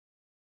who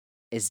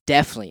is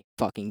definitely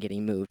fucking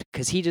getting moved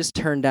because he just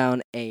turned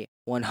down a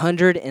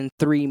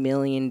 $103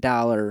 million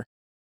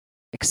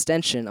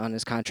extension on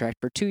his contract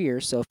for 2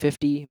 years, so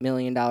 $50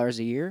 million a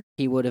year.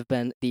 He would have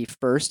been the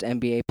first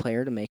NBA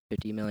player to make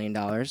 $50 million.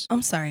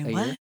 I'm sorry, A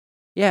what? year?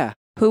 Yeah.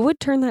 Who would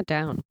turn that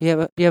down? Do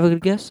you have a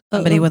good guess?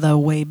 Somebody with a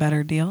way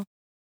better deal.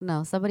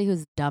 No, somebody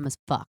who's dumb as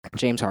fuck.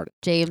 James Harden.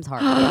 James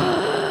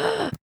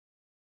Harden.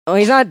 Oh,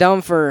 he's not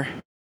dumb for.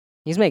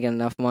 He's making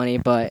enough money,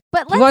 but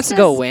But he wants to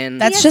go win.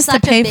 That's has just to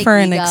such a pay big for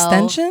an ego.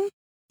 extension?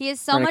 He has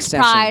For so an much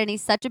extension. pride and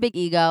he's such a big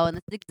ego, and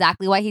that's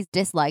exactly why he's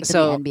disliked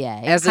So, in the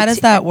NBA. as How the does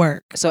te- that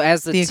work? So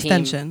as the The team,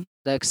 extension.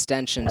 the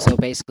extension. So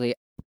basically,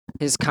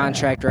 his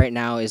contract right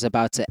now is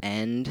about to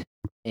end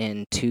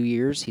in 2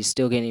 years. He's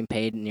still getting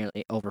paid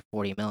nearly over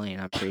 $40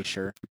 million. I'm pretty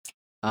sure.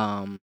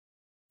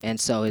 And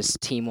so his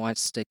team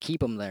wants to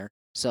keep him there.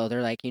 So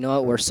they're like, you know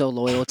what? We're so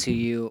loyal to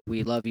you.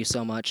 We love you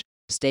so much.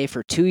 Stay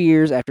for 2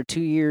 years. After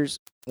 2 years,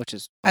 which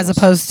is As almost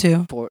opposed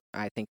to.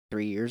 I think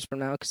 3 years from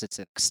now, because it's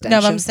an extension.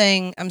 No, but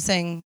I'm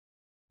saying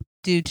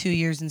do 2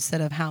 years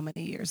instead of how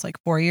many years? Like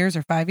 4 years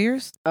or 5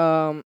 years?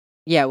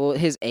 Yeah, well,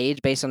 his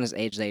age, based on his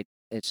age,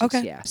 it's just,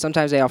 Okay. yeah.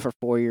 Sometimes they offer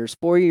 4 years.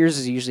 4 years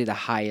is usually the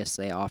highest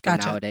they offer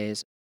Gotcha.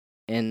 nowadays.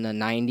 In the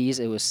 90s,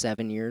 it was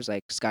 7 years.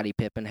 Like Scottie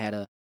Pippen had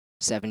a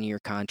 7-year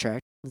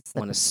contract. It's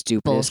One the of the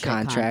stupidest bullshit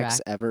contracts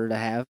contract. ever to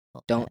have.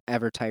 bullshit. Don't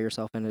ever tie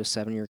yourself into a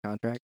 7-year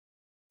contract.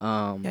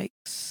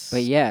 Yikes.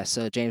 But yeah,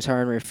 so James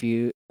Harden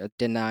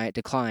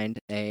declined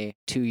a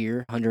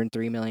 2-year,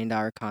 $103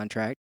 million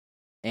contract,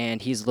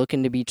 and he's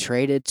looking to be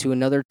traded to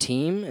another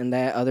team, and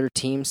that other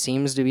team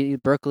seems to be the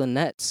Brooklyn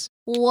Nets.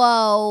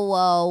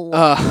 Whoa.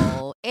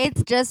 Ugh.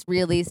 It's just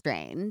really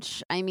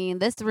strange. I mean,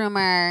 this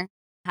rumor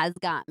has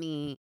got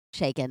me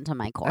shaken to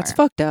my core. That's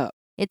fucked up.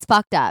 It's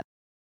fucked up.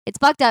 It's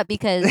fucked up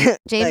because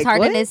James Like,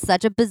 Harden what? is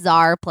such a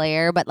bizarre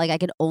player, but like I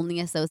can only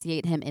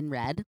associate him in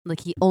red.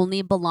 Like he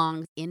only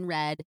belongs in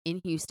red in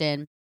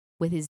Houston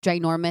with his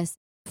ginormous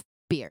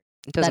beard.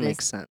 It doesn't That make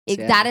is- sense.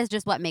 That is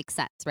just what makes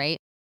sense, right?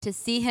 To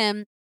see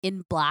him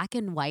in black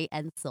and white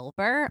and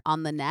silver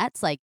on the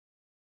Nets, like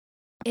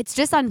it's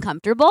just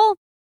uncomfortable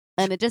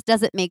and it just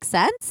doesn't make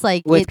sense.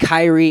 Like With it's-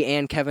 Kyrie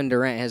and Kevin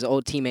Durant, his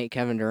old teammate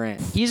Kevin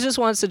Durant. He just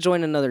wants to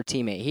join another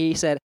teammate. He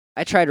said,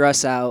 I tried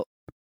Russ out.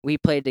 We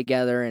played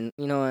together, and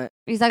you know what?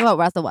 he's talking about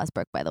Russell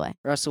Westbrook, by the way.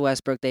 Russell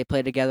Westbrook, they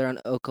played together on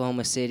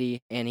Oklahoma City,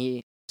 and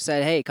he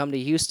said, hey, come to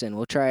Houston.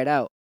 We'll try it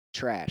out.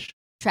 Trash.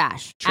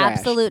 Trash. Trash.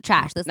 Absolute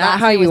trash. This Not last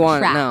how year you was want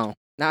it. trash. No.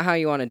 Not how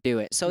you want to do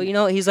it. So, you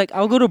know, he's like,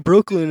 I'll go to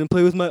Brooklyn and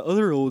play with my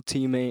other old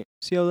teammate.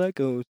 See how that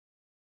goes.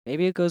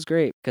 Maybe it goes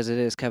great because it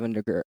is Kevin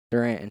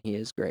Durant, and he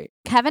is great.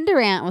 Kevin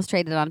Durant was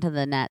traded onto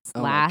the Nets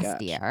Oh my last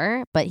gosh.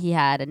 year, but he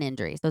had an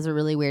injury. So it was a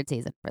really weird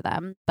season for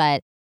them.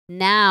 But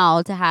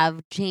now to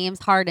have James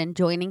Harden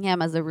joining him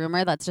as a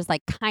rumor, that's just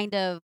like kind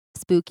of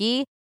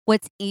spooky.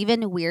 What's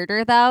even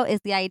weirder though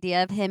is the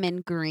idea of him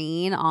in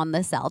green on the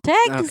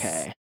Celtics.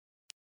 Okay.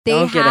 They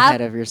Don't get have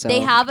ahead of yourself. they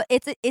have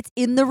it's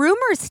in the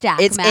rumor stack.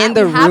 It's Matt. in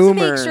the we have to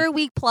rumor. make sure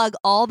we plug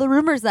all the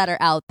rumors that are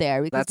out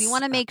there because we That's-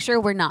 want to make sure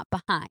we're not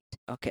behind.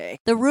 Okay.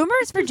 The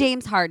rumors for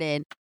James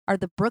Harden are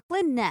the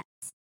Brooklyn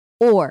Nets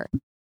or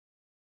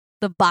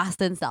the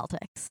Boston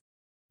Celtics.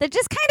 That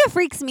just kind of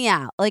freaks me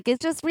out. Like,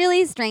 it's just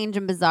really strange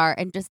and bizarre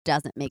and just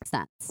doesn't make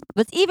sense.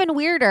 What's even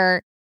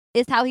weirder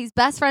is how he's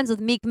best friends with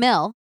Meek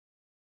Mill.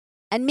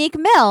 And Meek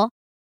Mill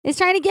is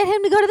trying to get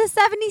him to go to the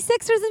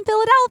 76ers in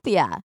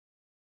Philadelphia.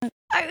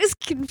 I was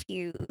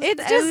confused.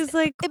 It's I just- was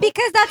like,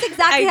 Because that's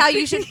exactly how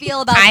you should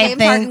feel about I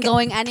James Harden think-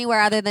 going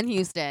anywhere other than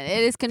Houston.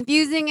 It is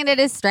confusing and it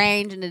is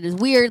strange and it is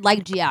weird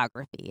like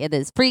geography. It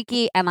is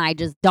freaky and I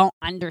just don't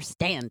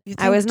understand. You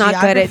I think was not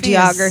good at is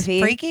geography.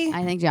 Freaky?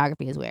 I think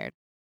geography is weird.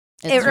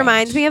 it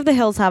reminds me of The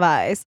Hills Have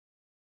Eyes.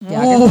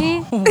 Geography?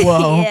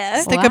 Whoa.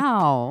 Yeah. Stick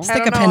Wow. a stick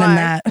a don't know pin in why.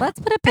 that. Let's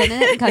put a pin in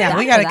it and come Yeah, back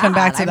we to gotta that. come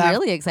back to I'm that.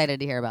 really excited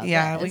to hear about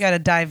Yeah, this. we got to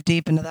dive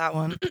deep into that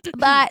one.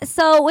 But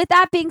so with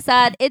that being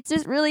said, it's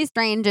just really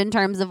strange in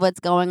terms of what's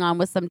going on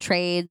with some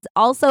trades.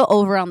 Also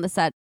over on the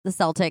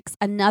Celtics,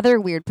 another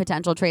weird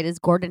potential trade is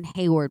Gordon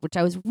Hayward, which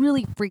I was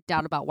really freaked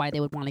out about why they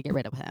would want to get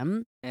rid of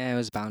him. Yeah, it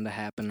was bound to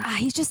happen.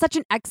 He's just such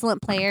an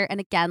excellent player. And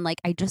again, like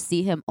I just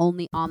see him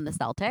only on the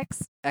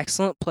Celtics.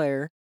 Excellent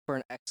player for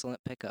an excellent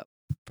pickup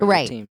for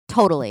Right. the team.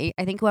 Totally.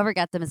 I think whoever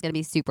gets him is going to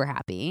be super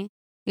happy.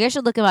 You guys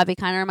should look him up. He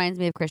kind of reminds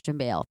me of Christian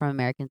Bale from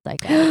American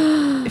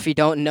Psycho. If you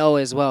don't know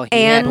as well, he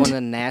had And- one of the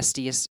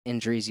nastiest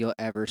injuries you'll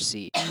ever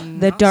see.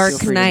 The Dark Feel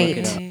free to look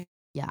it Knight.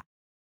 up.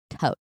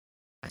 Tote.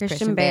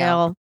 Christian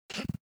Bale.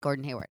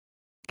 Gordon Hayward.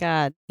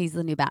 God. He's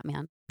the new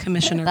Batman.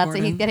 Commissioner That's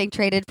Gordon. what he's getting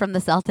traded from the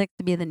Celtics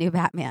to be the new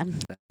Batman.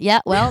 Yeah,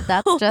 well,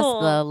 that's just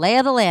the lay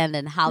of the land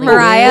in Hollywood.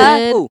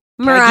 Mariah? Ooh,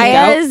 can I geek Mariah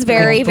out? is Can I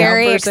very, geek out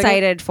very for a second?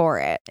 excited for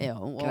it. Ew,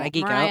 well, I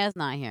geek out? Mariah's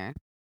not here.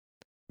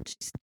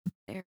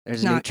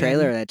 There's a new Not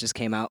trailer good. that just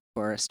came out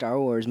for a Star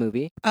Wars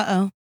movie.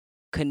 Uh-oh.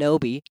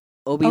 Kenobi.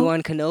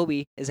 Obi-Wan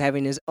Kenobi is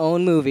having his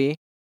own movie.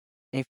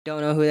 And if you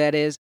don't know who that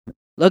is,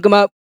 look him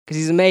up because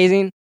he's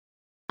amazing.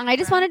 I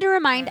just wanted to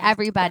remind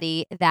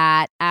everybody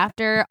that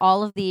after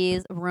all of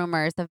these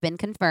rumors have been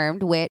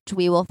confirmed, which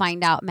we will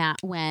find out, Matt,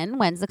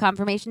 when's the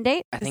confirmation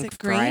date? I Is think it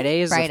green?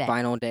 Friday is Friday. the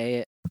final day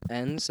it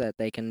ends that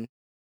they can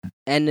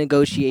end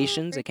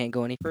negotiations. It can't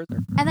go any further.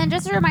 And then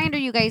just a reminder,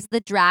 you guys,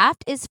 the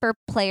draft is for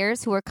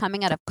players who are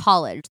coming out of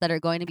college that are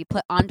going to be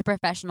put onto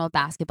professional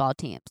basketball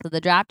teams. So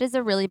the draft is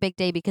a really big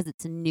day because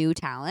it's new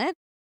talent.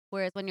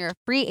 Whereas when you're a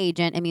free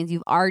agent, it means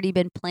you've already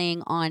been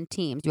playing on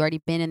teams. You've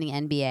already been in the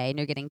NBA and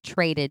you're getting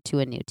traded to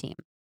a new team.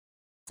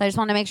 So I just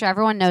want to make sure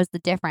everyone knows the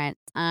difference.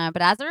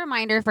 But as a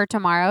reminder for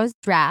tomorrow's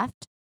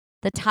draft,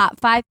 the top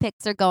 5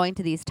 picks are going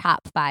to these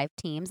top 5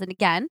 teams. And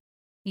again,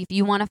 if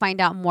you want to find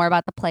out more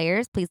about the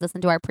players, please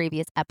listen to our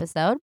previous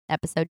episode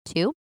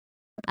 2.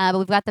 But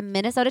we've got the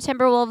Minnesota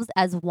Timberwolves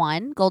as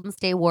 1, Golden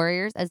State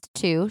Warriors as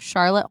 2,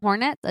 Charlotte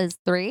Hornets as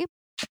 3,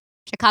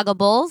 Chicago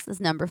Bulls is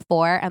number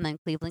 4, and then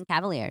Cleveland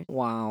Cavaliers.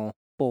 Wow.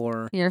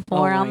 4. You're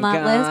 4 on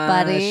that list,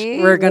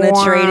 buddy. We're going to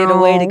trade it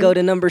away to Wow. go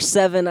to number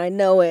 7. I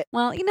know it.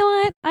 Well, you know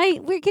what?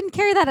 We can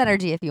carry that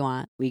energy if you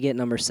want. We get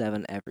number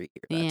 7 every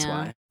year. That's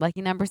why.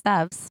 Lucky number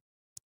 7s.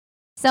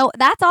 So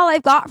that's all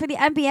I've got for the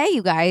NBA,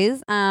 you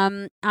guys.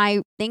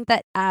 I think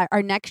that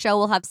our next show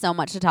will have so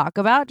much to talk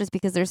about just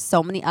because there's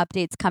so many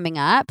updates coming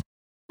up.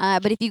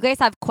 But if you guys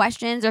have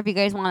questions or if you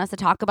guys want us to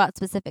talk about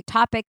specific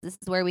topics, this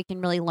is where we can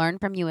really learn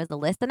from you as a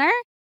listener.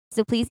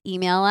 So please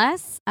email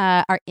us.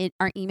 Our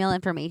email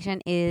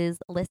information is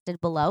listed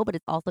below, but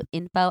it's also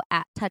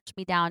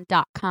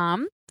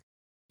info@touchmedown.com.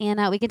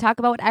 And we can talk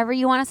about whatever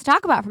you want us to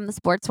talk about from the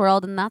sports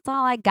world. And that's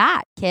all I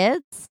got,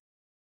 kids.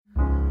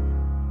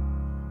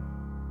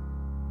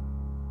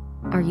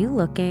 Are you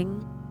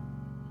looking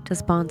to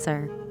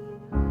sponsor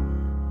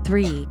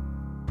 3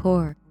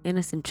 poor,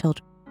 innocent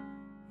children?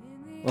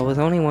 Well, with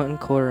only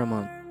 $1.25 a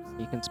month,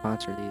 you can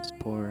sponsor these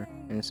poor,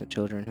 innocent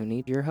children who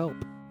need your help.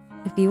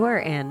 If you are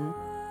in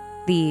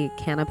the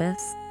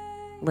cannabis,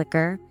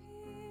 liquor,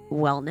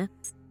 wellness,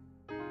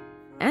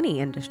 any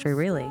industry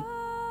really,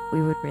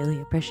 we would really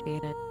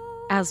appreciate it.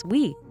 As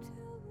we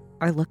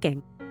are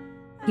looking,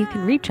 you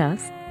can reach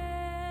us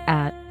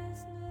at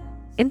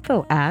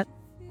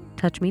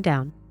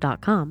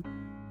info@touchmedown.com,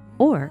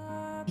 or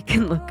you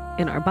can look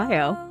in our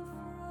bio.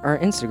 Our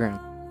Instagram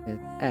is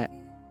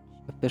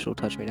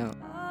 @officialtouchmedown.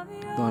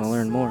 If you want to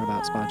learn more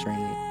about sponsoring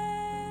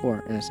these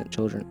poor, innocent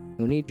children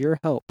who need your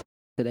help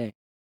today.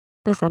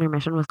 This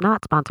intermission was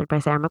not sponsored by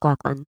Sarah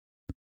McLaughlin.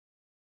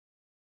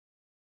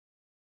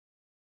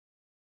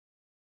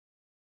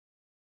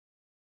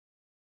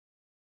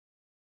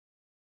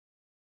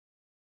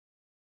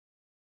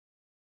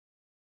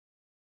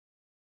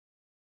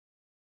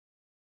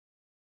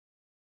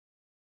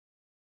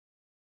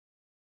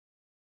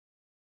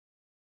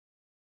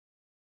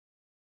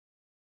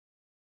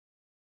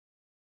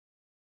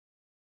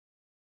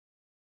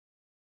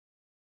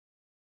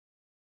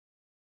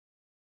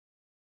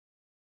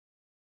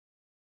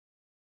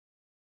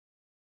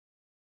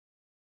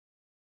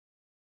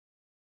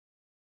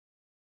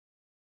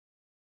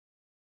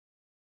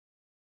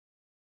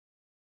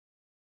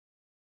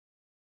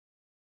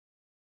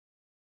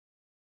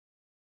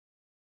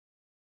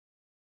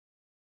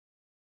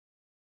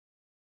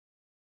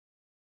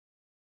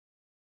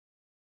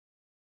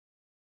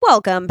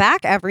 Welcome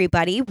back,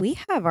 everybody. We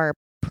have our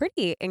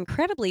pretty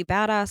incredibly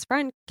badass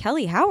friend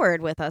Kelly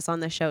Howard with us on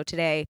the show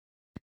today.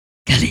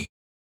 Kelly,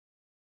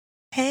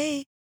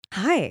 Hey,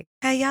 hi.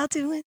 how y'all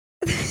doing?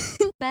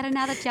 Better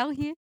now that y'all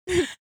here.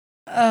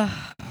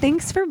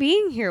 Thanks for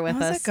being here with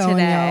How's us it going,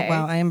 today. y'all?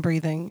 Wow, I am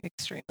breathing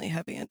extremely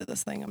heavy into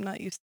this thing. I'm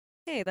not used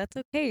Hey, that's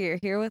okay. You're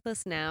here with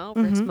us now.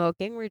 We're Mhm.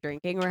 smoking, we're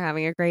drinking, we're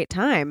having a great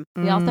time.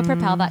 to. We also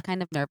propel Mm. that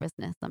kind of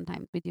nervousness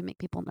sometimes. We do make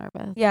people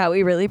nervous. Yeah,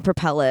 we really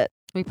propel it.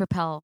 We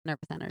propel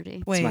nervous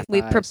energy. Wait, my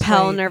We thighs.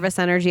 propel Wait. nervous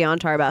energy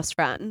onto our best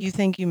friend. you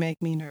think you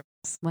make me nervous?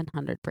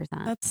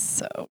 100%. That's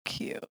so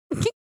cute.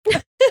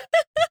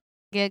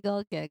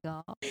 Giggle,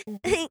 giggle.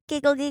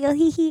 Giggle, giggle,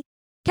 hee hee.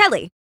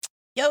 Kelly,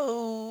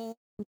 Yo.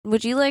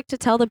 would you like to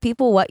tell the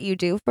people what you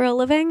do for a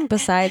living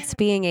besides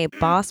being a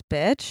boss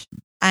bitch?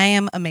 I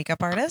am a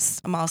makeup artist.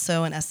 I'm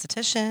also an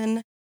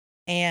esthetician,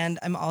 and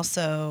I'm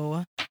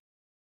also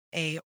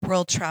a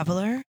world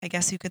traveler, I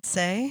guess you could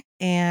say.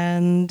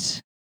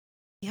 And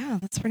yeah,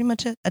 that's pretty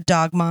much it. A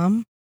dog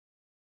mom.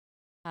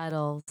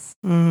 Cuddles.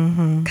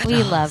 Mm-hmm.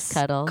 We love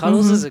cuddles.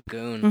 Cuddles Mhm. is a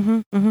goon.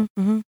 Mm-hmm, mm-hmm,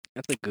 mm-hmm.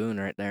 That's a goon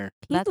right there.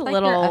 He's That's a like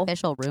your little.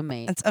 official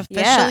roommate. It's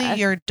officially Yeah.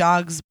 your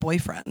dog's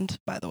boyfriend,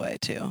 by the way,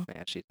 too.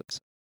 Yeah, she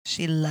looks.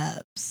 She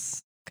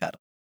loves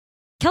cuddle.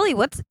 Kelly,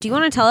 do you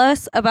want to tell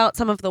us about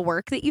some of the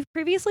work that you've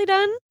previously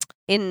done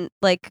in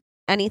like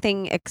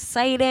anything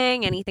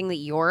exciting, anything that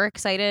you're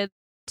excited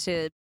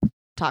to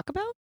talk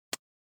about?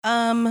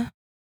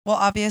 Well,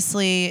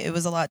 obviously it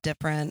was a lot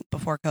different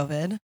before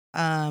COVID.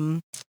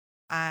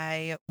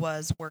 I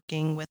was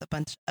working with a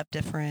bunch of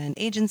different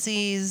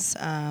agencies.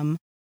 I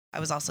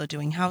was also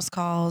doing house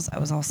calls. I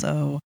was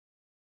also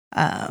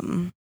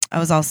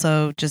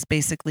just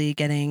basically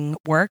getting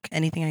work,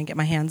 anything I can get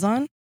my hands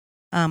on.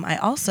 I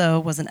also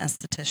was an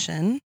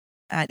esthetician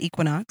at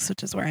Equinox,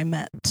 which is where I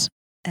met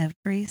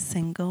every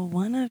single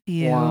one of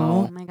you.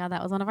 Wow. Oh my god,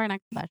 that was one of our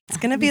next questions. It's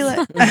gonna be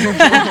like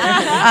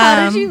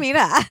How did you meet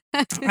us?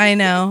 I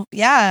know.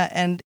 Yeah.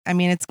 And I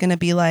mean, it's going to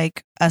be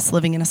like us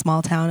living in a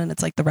small town and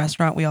it's like the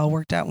restaurant we all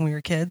worked at when we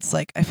were kids.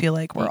 Like, I feel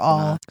like we're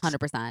all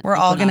 100%. we're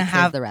all gonna Equinox is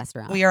have- the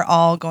restaurant. we are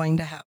all going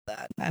to have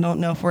that. I don't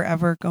know if we're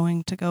ever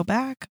going to go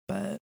back,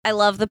 but I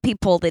love the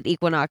people that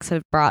Equinox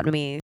have brought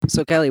me.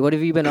 So Kelly, what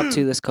have you been up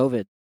to this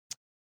COVID?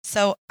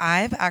 so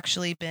I've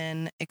actually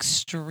been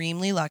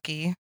extremely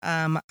lucky.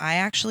 I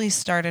actually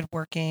started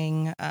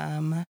working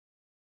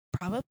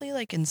probably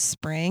like in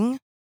spring.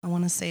 I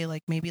want to say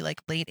like maybe like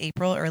late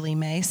April, early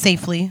May,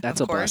 safely. That's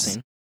of a course.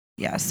 blessing.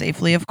 Yeah,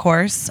 safely, of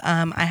course.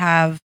 I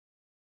have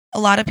a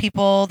lot of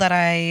people that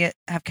I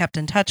have kept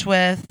in touch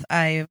with.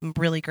 I'm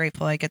really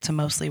grateful I get to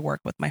mostly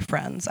work with my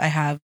friends. I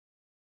have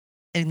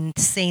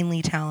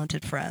insanely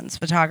talented friends,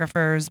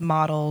 photographers,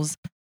 models,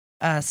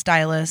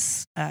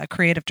 stylists,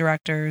 creative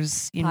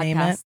directors, you name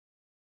it.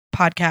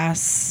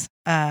 Podcasts,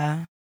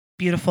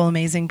 beautiful,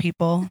 amazing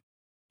people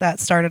that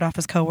started off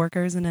as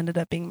coworkers and ended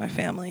up being my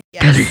family.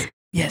 Yes.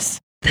 Yes.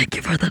 Thank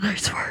you for the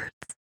nice words.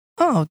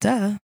 Oh,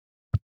 duh.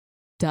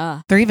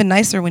 Duh. They're even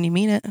nicer when you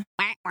mean it.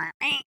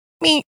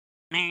 Me.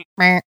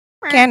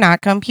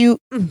 Cannot compute.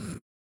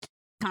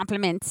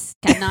 Compliments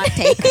cannot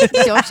take.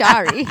 So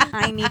sorry.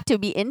 I need to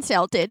be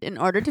insulted in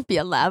order to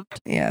feel loved.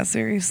 Yeah,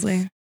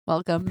 seriously.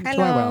 Welcome to our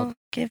Hello. world.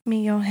 Give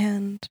me your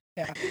hand.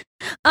 Yeah.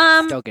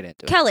 Don't get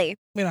into it. Kelly,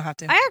 We don't have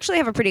to. I actually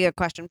have a pretty good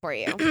question for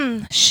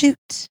you.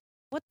 Shoot.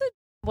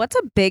 What's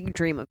a big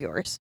dream of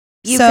yours?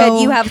 You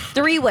So- have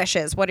 3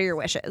 wishes. What are your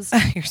wishes?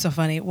 You're so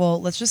funny.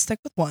 Well, let's just stick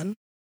with one.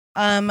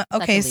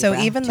 Okay, Such a so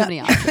Libra. even Too though many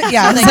options.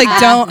 yeah, it's She's like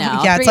don't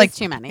no, yeah, 3 it's like is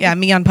too many. yeah,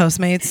 me on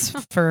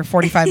Postmates for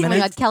 45 Oh my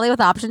minutes. god, Kelly with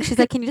options. She's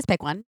like, can you just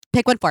pick one?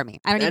 Pick one for me.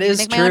 I don't That need to is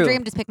make my own true.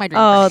 dream. Just pick my dream.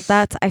 Oh, for me.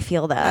 that's I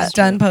feel I've that.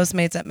 done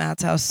Postmates at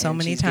Matt's house so And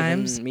many she's given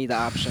times. me the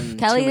option.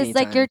 Kelly too is many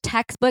like your times.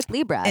 textbook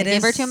Libra. It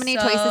Give her is too many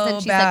so choices, and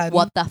she's bad. like,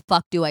 "What the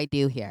fuck do I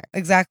do here?"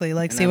 Exactly.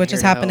 Like, And see I'm what here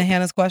just to happened to help.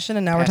 Hannah's question,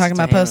 and now we're Pass talking it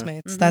to about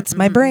Hannah. Postmates. Mhm, That's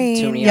my mhm. brain,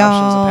 Too many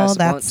options to y'all. pass the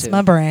blunt That's to.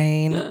 my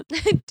brain.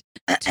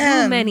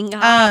 Too many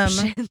Um,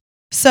 options.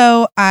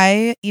 So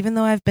even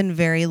though I've been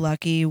very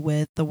lucky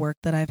with the work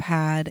that I've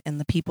had and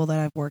the people that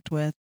I've worked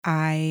with,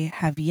 I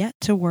have yet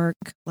to work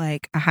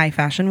like a high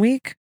fashion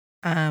week,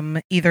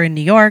 either in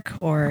New York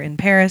or in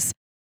Paris.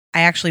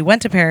 I actually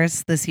went to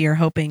Paris this year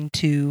hoping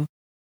to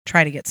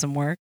try to get some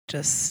work,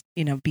 just,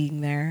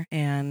 being there.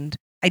 And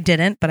I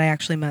didn't, but I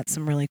actually met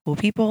some really cool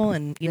people.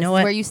 And you This know is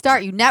what? where you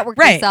start. You network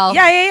Right. yourself.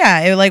 Yeah.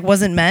 It like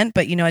wasn't meant,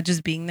 but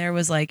just being there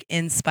was like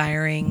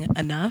inspiring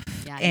enough.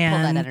 Yeah, you pull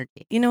that and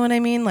energy. you know what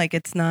I mean? Like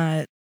it's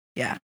not,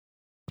 yeah.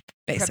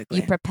 Basically.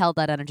 You propelled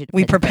that energy. To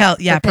We Pittsburgh- propel-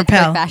 yeah, for Pittsburgh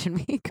propel.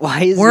 Fashion Week.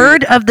 Why is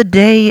Word of the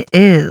day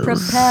is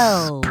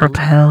Propel.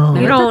 Propel.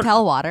 Remember You don't-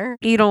 propel water.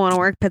 You don't want to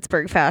work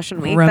Pittsburgh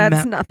Fashion Week. Remem-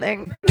 That's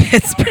nothing.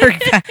 Pittsburgh.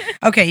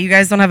 Okay, you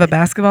guys don't have a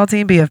basketball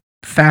team, but you have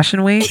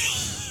Fashion Week.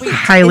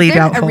 Highly is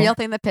there doubtful. a real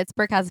thing that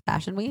Pittsburgh has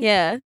Fashion Week?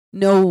 Yeah.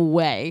 No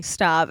way.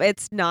 Stop.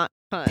 It's not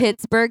fun.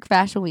 Pittsburgh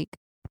Fashion Week.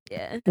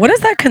 Yeah. What does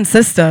that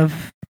consist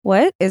of?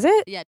 What is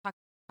it? Yeah, talk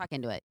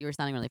into it. You were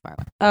sounding really far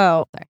away.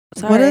 Oh,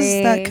 Sorry. What does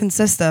that sorry.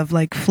 consist of?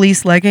 Like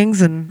fleece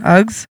leggings and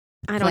Uggs?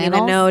 I don't even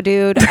Flannels? know,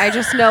 dude. I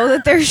just know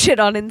that there's shit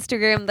on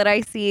Instagram that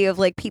I see of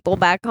like people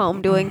back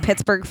home doing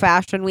Pittsburgh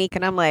Fashion Week,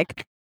 and I'm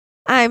like,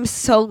 I'm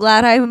so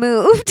glad I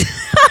moved.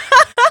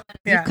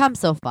 You've come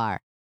so far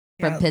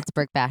from Yeah.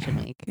 Pittsburgh Fashion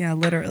Week. Yeah,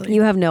 literally.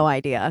 You have no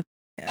idea.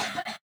 Yeah.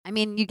 I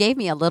mean, you gave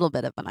me a little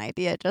bit of an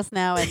idea just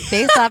now, and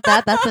based off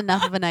that, that's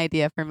enough of an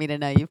idea for me to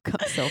know you've come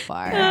so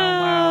far.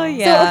 wow.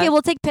 So, okay,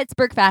 we'll take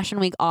Pittsburgh Fashion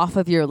Week off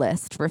of your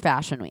list for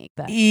Fashion Week.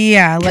 Then.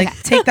 Yeah, like Okay.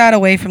 take that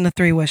away from the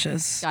 3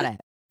 wishes. Got it.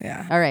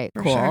 Yeah. All right,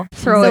 For cool. sure.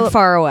 Throw So, it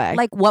far away.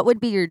 Like, what would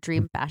be your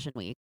dream Fashion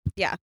Week?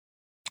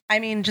 I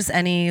mean, just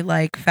any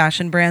like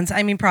fashion brands.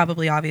 I mean,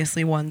 probably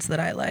obviously ones that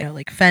I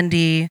like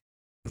Fendi.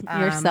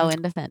 You're so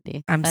into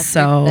Fendi. I'm That's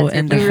so your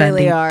into You Fendi.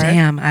 really are.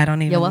 Damn, I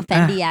don't even. Yo, a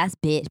Fendi ass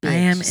bitch. I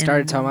am. She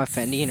started talking about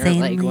Fendi and her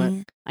leg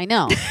went. I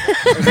know.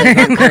 Like,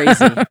 going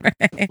crazy.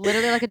 Right.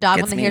 Literally like a dog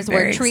Gets when me hears the word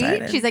very treat.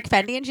 excited. She's like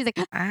Fendi, and she's like,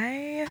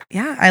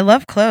 I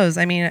love clothes.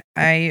 I mean,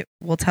 I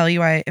will tell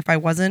you, if I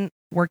wasn't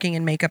working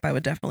in makeup, I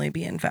would definitely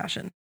be in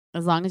fashion.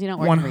 as long as you don't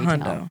work in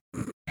retail.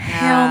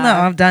 Hell no,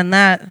 I've done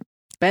that.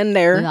 Been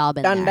there. We've all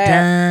been done there.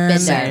 that.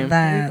 Been Done there.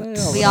 that.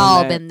 We done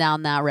all that. been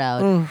down that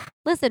road. Oof.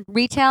 Listen,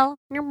 retail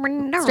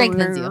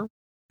strengthens you.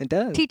 It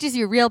does. Teaches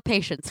you real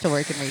patience to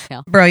work in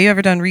retail. Bro, you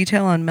ever done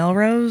retail on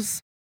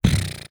Melrose?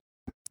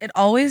 It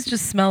always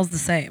just smells the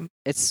same.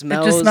 It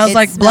smells. smells It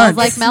like smells blunts.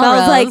 like It smells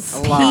like Melrose. A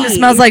lot. It just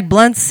smells like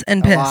blunts and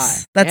a piss.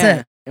 lot. That's Yeah.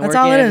 it. And That's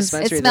working all it at a is.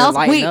 dispensary, It they're smells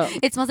lighting wait. up.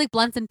 It smells like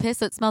blunts and piss,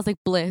 so it smells like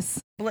bliss.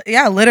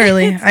 Yeah,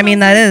 literally. I mean,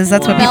 that is.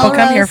 That's what Wow. people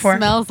come here Melrose for.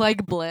 Smells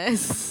like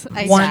bliss.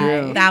 I One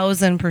die.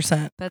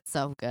 1,000%. That's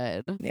so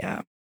good.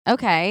 Yeah.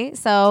 Okay,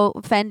 so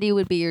Fendi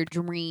would be your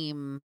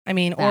dream I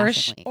mean,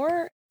 Fashion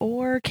week.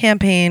 or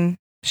campaign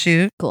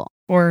shoot. Cool.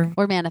 Or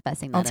or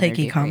manifesting that I'll take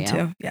energy for ecom you.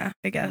 too. Yeah,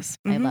 I guess.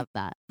 I Mhm. love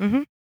that.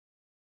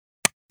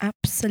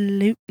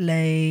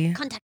 Absolutely.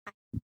 Contact.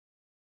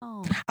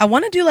 Oh. I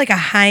want to do like a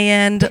high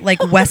end,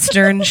 like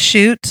Western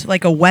shoot,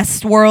 like a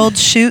Westworld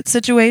shoot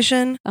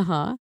situation.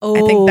 Uh-huh. I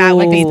think that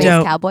would Like be a space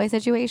dope. cowboy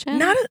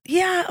situation?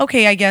 Yeah,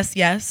 okay, I guess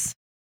yes.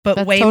 But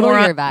That's way totally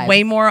more your vibe.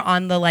 way more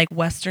on the like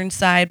Western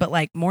side, but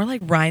like more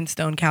like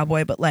rhinestone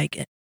cowboy, but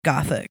like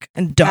gothic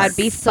and dark. That'd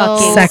be So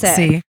fucking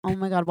sexy. sick. Oh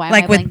my god, why am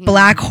Like I with blanking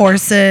black on-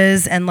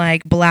 horses and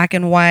like black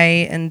and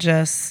white and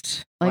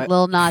just like What?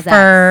 Lil Nas X.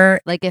 fur.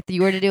 Like if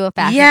you were to do a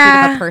fashion shoot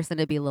Yeah. of a person,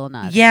 it'd be Lil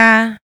Nas.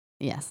 Yeah.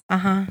 Yes.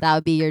 Uh-huh. That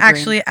would be your dream.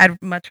 Actually, I'd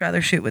much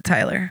rather shoot with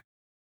Tyler.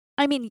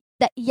 I mean,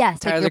 yes,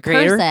 Tyler, like the your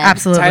Creator? person.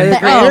 Absolutely. Tyler the But-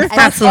 Creator? oh,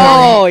 absolutely.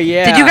 Oh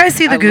yeah. Did you guys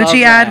see the I love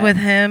Gucci ad that. with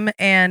him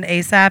and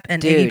ASAP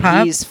and Dude, Iggy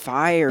Pop? he's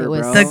fire, It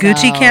was bro. The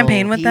Gucci So-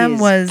 campaign with them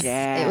He's was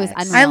It was gas.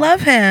 unreal. I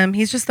love him.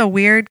 He's just a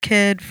weird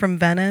kid from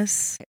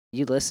Venice.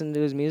 You listen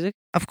to his music?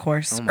 Of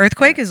course. Oh my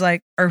Earthquake God. is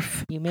like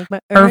Earth. You make my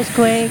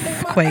Earthquake.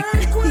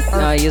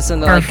 No, you listen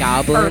to like Earth-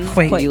 Goblin.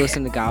 Earthquake. You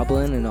listen to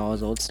Goblin and all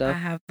his old I stuff.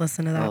 have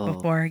listened to that Oh,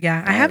 before.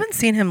 Yeah. I God. haven't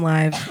seen him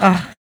live.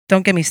 Oh,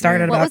 don't get me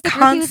started What was about the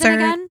group he was in concert.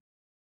 again?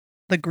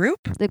 The group?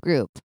 The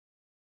group.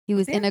 He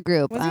was he in a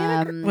group. Was he in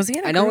a group? Was he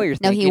in a I know group? what you're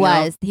No, thinking. he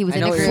was. He was I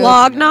in know a what you're group.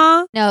 thinking.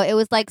 Flogna? No, it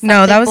was like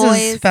No, that was Something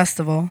his Boys.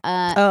 festival.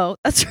 Oh,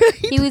 that's right.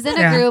 He was in a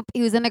Yeah. group.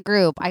 He was in a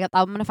group. I'm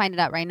gonna find it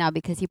out right now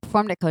because he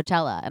performed at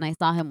Coachella, and I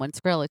saw him when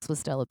Skrillex was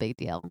still a big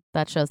deal.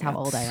 That shows how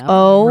old I am.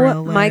 Oh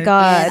Real my lit.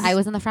 god. And I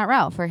was in the front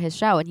row for his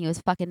show, and he was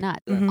fucking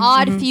nuts. Mhm,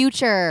 Odd mhm.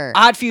 Future.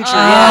 Odd Future. Oh,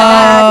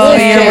 yeah.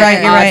 you're Wolfgang.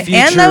 right. You're Odd right. And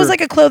that Future. was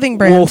like a clothing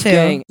brand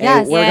Wolfgang. too.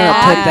 Yes, Hey, we're yeah.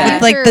 gonna put Odd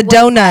that. Like Future the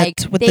was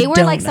donut with they the were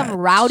like some donut.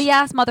 rowdy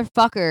ass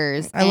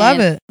motherfuckers. I love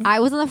and it. I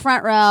was in the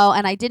front row,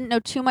 and I didn't know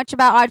too much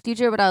about Odd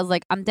Future, but I was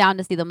like, I'm down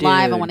to see them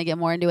live. I Dude. want to get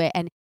more into it,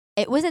 and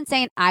it was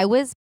insane. I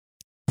was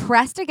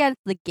pressed against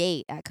the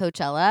gate at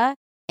Coachella,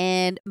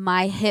 and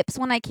my hips,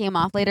 when I came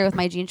off later with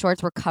my jean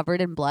shorts, were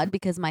covered in blood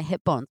because my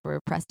hip bones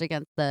were pressed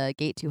against the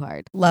gate too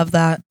hard. Love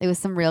that. It was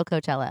some real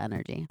Coachella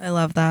energy. I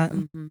love that.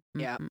 Mhm,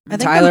 Yeah. mhm, I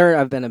think Tyler,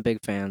 I've been a big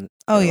fan.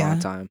 Oh, for a yeah. long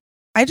time.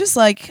 I just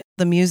like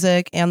the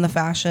music and the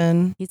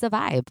fashion. He's a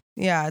vibe.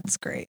 Yeah, it's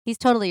great. He's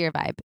totally your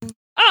vibe.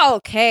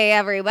 Okay,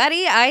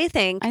 everybody. I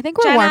think I think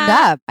we're Jenna, warmed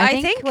up. I I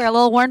think, think- we're a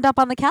little warmed up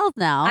on the cows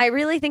now. I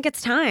really think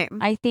it's time.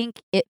 I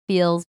think it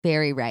feels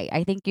very right.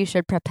 I think you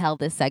should propel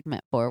this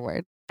segment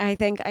forward. I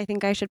think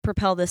I should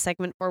propel this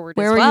segment forward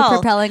Where as were well. you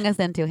propelling us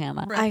into,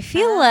 Hannah? I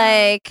feel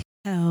like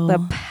the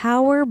Oh.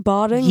 power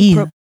bottom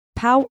Yeah.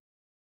 power.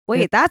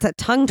 Wait, that's a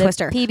tongue The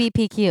twister.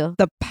 PBPQ.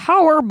 The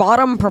power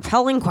bottom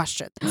propelling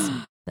questions.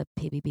 The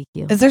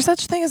PBPQ. Is there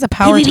such thing as a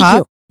power PBBQ.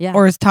 top? Yeah.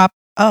 Or is top?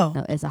 Oh,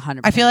 No, it's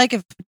 100%. I feel like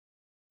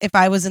if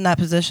I was in that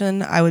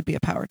position, I would be a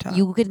power top.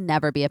 you could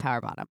never be a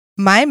power bottom.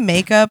 My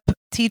makeup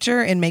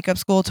teacher in makeup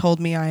school told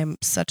me I am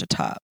such a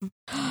top.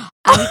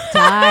 I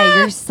die.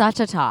 You're such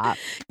a top.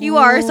 You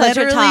are such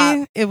a top.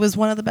 Literally, It was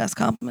one of the best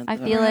compliments. I I've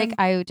feel ever like had.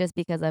 I just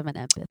because I'm an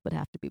empath would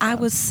have to be. I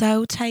both. was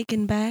so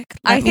taken back.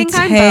 I Let me think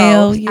I'm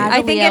tell both. you. As a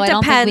I think Leo, it I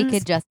don't think we depends.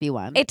 could just be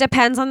one. It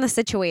depends on the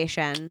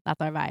situation. That's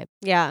our vibe.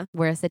 Yeah.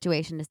 We're a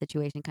situation to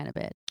situation kind of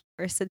bitch.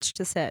 Or sitch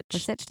to sitch. We're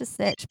sitch to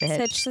sitch, bitch.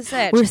 Sitch to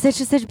sitch. We're sitch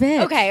to sitch,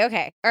 bitch.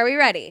 Okay. Are we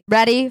ready?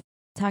 Ready?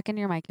 Talk into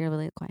your mic. You're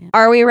really quiet.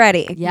 Are we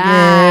ready?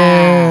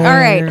 Yeah. All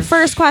right.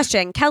 First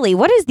question. Kelly,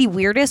 what is the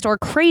weirdest or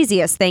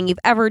craziest thing you've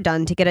ever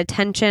done to get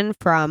attention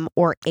from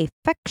or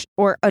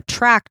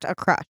attract a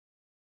crush?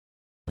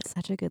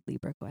 Such a good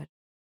Libra question.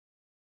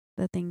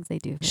 The things they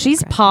do. For their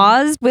She's crushes.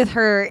 paused with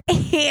her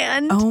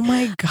hand Oh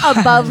my god!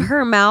 above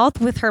her mouth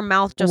with her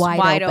mouth just Wide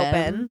wide open.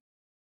 open.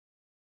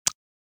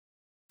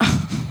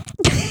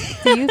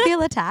 Do you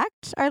feel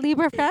attacked, our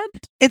Libra friend?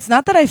 It's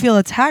not that I feel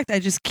attacked. I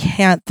just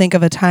can't think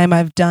of a time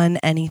I've done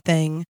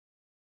anything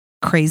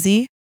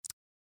crazy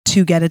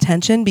to get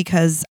attention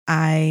because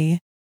I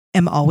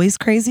am always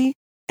crazy.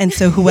 And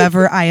so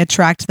whoever I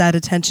attract that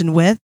attention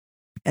with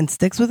and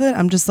sticks with it,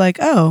 I'm just like,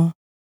 oh,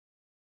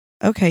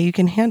 okay, you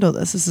can handle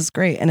this. This is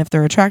great. And if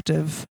they're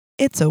attractive,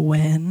 it's a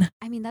win.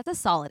 I mean, that's a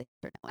solid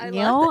answer. I You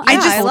love know? that. I Yeah,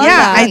 just, I love yeah,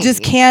 that. I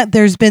just can't.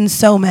 There's been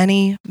so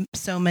many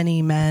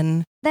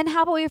men. Then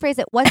how about we rephrase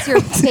it? What's your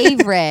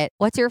favorite?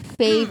 What's your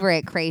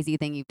favorite crazy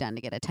thing you've done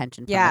to get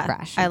attention from Yeah, a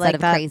crush? I instead like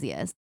of that.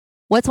 craziest.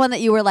 What's one that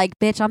you were like,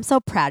 bitch, I'm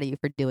so proud of you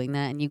for doing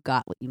that, and you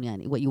got what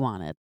you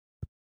wanted.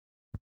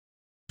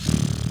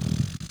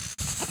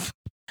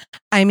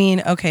 I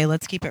mean, okay,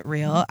 let's keep it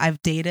real.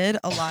 I've dated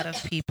a lot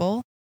of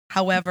people.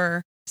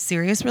 However,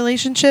 serious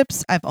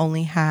relationships, I've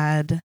only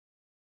had,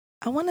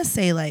 I want to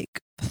say like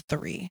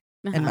 3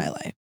 in Uh-huh. my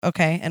life.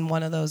 Okay. And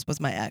one of those was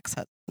my ex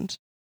husband.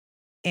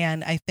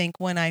 And I think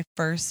when I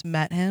first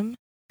met him,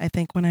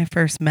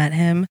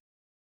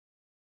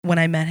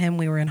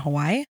 we were in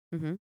Hawaii.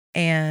 Mhm.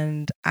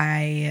 And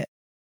I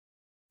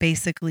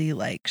basically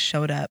like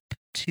showed up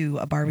to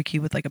a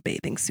barbecue with like a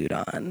bathing suit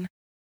on.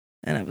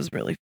 And I was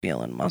really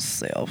feeling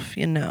myself,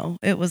 you know.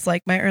 It was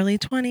like my early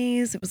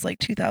 20s. It was like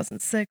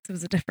 2006. It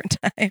was a different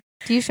time.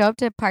 Do you show up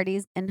to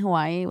parties in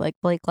Hawaii like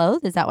fully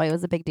clothed? Is that why it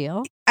was a big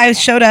deal? I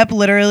showed up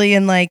literally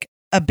in like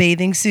a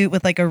bathing suit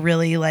with like a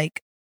really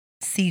like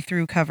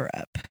see-through cover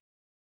up.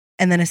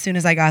 And then as soon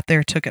as I got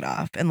there, took it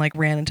off and like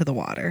ran into the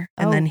water.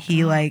 And Oh, then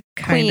he God. like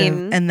kind of,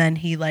 Queen. and then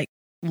he like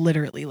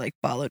literally like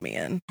followed me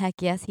in. Heck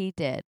yes, he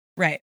did.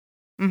 Right.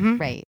 Mm-hmm.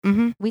 Right.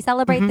 Mm-hmm. We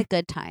celebrate Mhm. the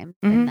good time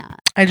in Mhm. that.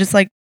 I just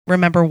like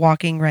remember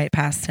walking right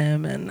past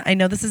him, and I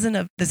know this is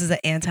an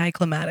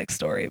anticlimactic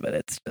story, but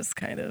it's just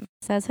kind of,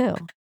 Says who?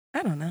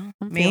 I don't know,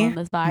 I'm me, feeling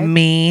this vibe.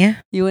 me.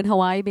 You in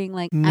Hawaii being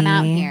like, I'm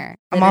out Me. here.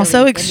 I'm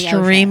also literally, in the ocean.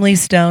 extremely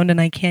stoned, and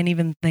I can't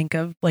even think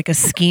of like a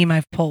scheme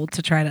I've pulled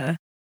to try to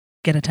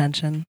get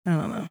attention. I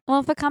don't know. Well,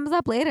 if it comes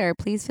up later,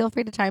 please feel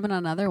free to chime in on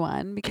another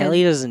one. Because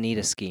Kelly doesn't need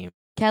a scheme.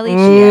 Kelly,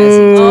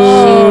 Ooh.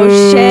 Oh,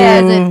 she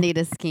shit. doesn't need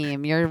a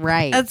scheme. You're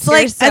right. It's You're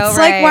like so it's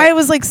right. like why it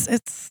was like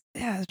it's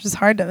just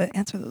hard to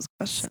answer those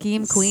questions.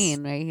 Scheme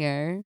queen right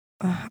here.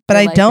 But Your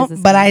I life is a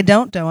don't. But I scheme.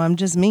 don't though. I'm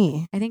just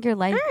me. I think your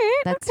life. All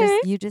right, That's okay.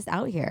 just you, just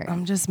out here.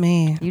 I'm just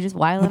me. You just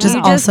wild Which is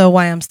out. also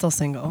why I'm still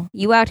single.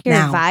 You out here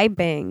Now.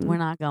 vibing. We're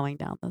not going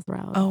down this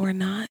road. Oh, we're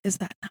not. Is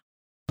that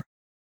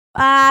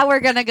We're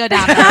gonna go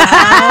down the road.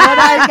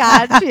 I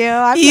got you.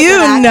 I'm you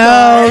the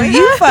know? backstory.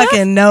 You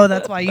fucking know.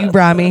 That's why you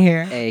brought me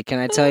here. Hey, can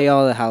I tell you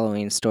all the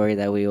Halloween story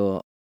that we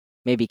will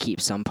maybe keep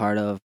some part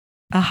of?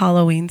 A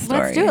Halloween story.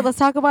 Let's do it. Let's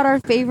talk about our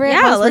favorite,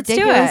 Yeah, most let's do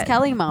ridiculous it.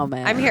 Kelly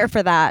moment. I'm here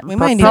for that. We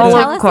might need So to-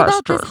 tell us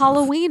about this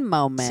Halloween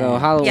moment. So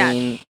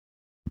Halloween,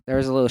 there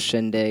was a little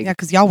shindig. Yeah,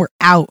 because y'all were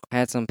out.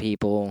 Had some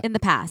people. in the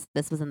past.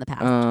 This was in the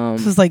past.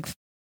 This was like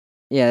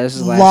Yeah, this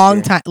was last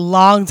year.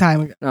 long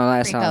time ago. No,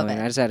 last Pre-COVID. Halloween.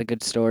 I just had a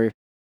good story.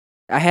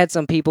 I had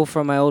some people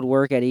from my old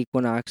work at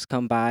Equinox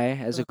come by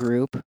as a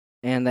group,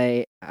 and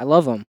I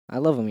love them. I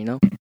love them, you know.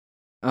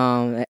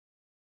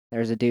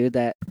 There's a dude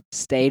that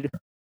stayed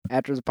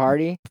after the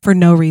party. For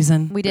no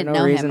reason. we for didn't no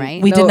know reason. him,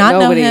 right? We did not know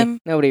nobody, him.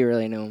 Nobody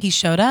really knew him. He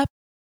showed up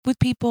with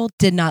people,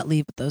 did not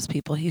leave with those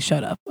people he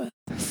showed up with.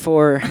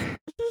 For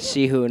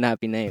she who would not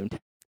be named.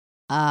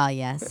 Ah,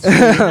 yes. She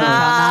shall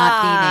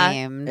Ah. not be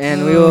named.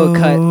 And we will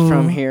cut Oh.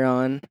 from here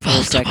on for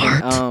a second.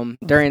 Voldemort.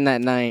 During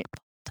that night,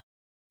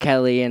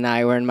 Kelly and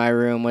I were in my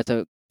room with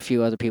a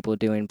few other people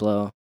doing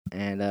blow,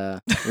 and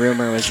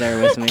Rumor was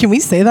there with me. Can we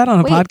say that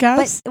on a Wait,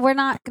 podcast? but we're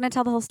not gonna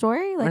tell the whole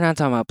story. We're not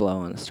talking about blow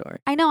on the story.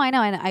 I know.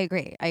 I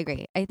agree.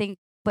 I think.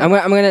 But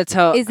I'm gonna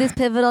tell is this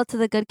pivotal to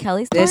the good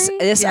Kelly story? this.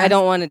 I Yes.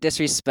 don't want to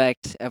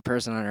disrespect a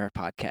person on our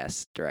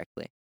podcast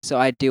directly, so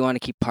I do want to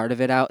keep part of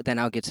it out. Then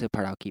I'll get to the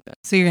part I'll keep in.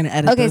 So you're gonna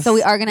edit Okay, this? so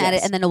we are gonna edit,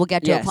 Yes. and then we'll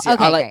get to Yes, a point.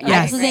 Okay, I'll let- great. I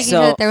yes. just was making So-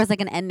 sure that there was like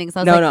an ending. So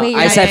I was No, like, no. wait, you're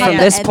I not said gonna from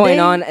cut this the point ending?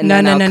 on, and No,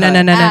 then no, I'll no, no, cut.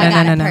 no, no, Ah, no, got no,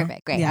 it. no, no.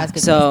 Perfect. Great. Yeah. That was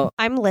good. So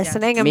I'm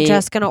listening. I'm Me-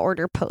 just gonna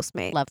order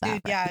Postmates. Love that.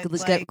 Dude, yeah, It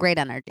was it's good. like- Great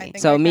I energy. think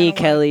So I me,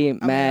 kinda Kelly, I'm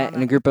in Matt, on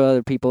and a it. group of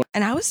other people.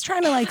 And I was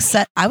trying to like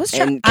set. I was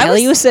trying. And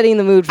Kelly was setting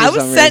the mood for I was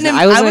some setting reason.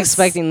 him- I wasn't I was-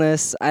 expecting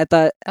this. I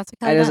thought That's what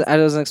Kelly does. I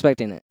wasn't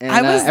expecting it. And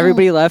I was-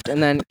 everybody left,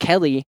 and then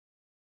Kelly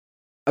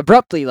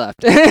abruptly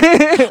left.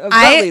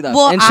 Abruptly left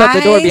and shut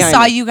the door behind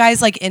saw her. you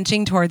guys like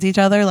inching towards each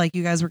other, like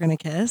you guys were gonna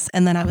kiss,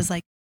 and then I was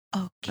like,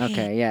 okay,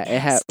 Okay, yeah, it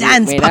had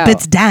dance,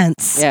 puppets,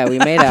 dance. Yeah, we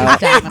made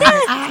out.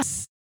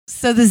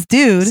 So this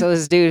dude, So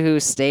this dude who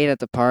stayed at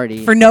the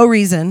party, for no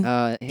reason,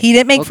 he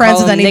didn't make we'll friends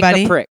call with him Nick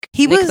anybody. the prick.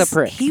 He Nick was the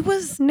prick. he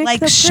was Nick like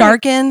the prick.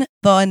 sharking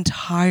the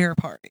entire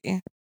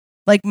party.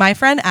 Like my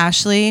friend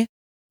Ashley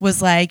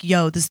was like,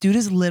 "Yo, this dude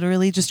is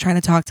literally just trying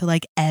to talk to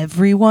like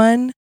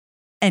everyone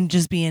and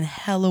just being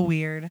hella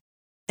weird."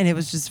 And it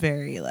was just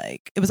very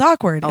like it was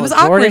awkward. Oh, it was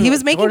awkward. Jordan- He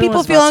was making Jordan people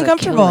was feel about to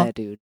kill uncomfortable. that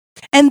dude.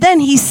 And then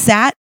he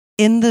sat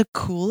in the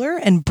cooler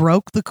and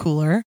broke the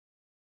cooler,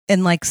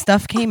 and like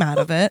stuff came out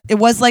of it. It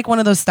was like one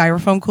of those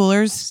styrofoam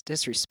coolers. It's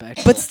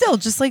disrespectful. But still,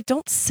 just like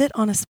don't sit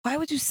on a. Why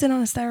would you sit on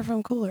a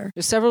styrofoam cooler?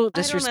 There's several I don't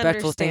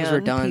disrespectful things were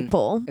understand done,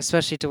 People.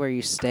 especially to where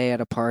you stay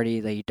at a party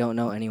that you don't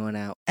know anyone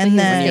out. And you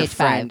then When your Stage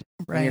five. friend,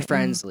 when your Right.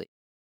 friends leave.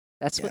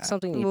 That's Yeah. what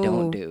something you Ooh.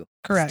 don't do.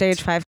 Correct.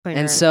 Stage 5 clinger.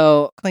 And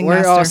so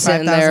we're all Klingmaster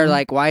sitting there 5000.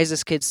 like, why is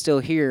this kid still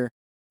here?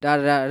 Da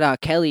da da da.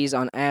 Kelly's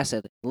on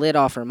acid, lit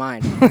off her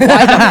mind.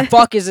 Why the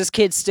fuck is this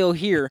kid still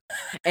here?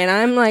 And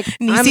I'm like,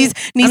 I'm not a Nisi's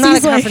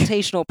like,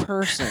 confrontational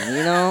person,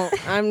 you know.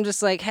 I'm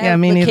just like, Yeah,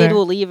 me the kid neither.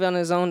 will leave on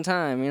his own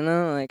time, you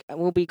know. Like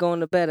we'll be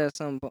going to bed at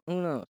some point.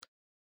 Who knows?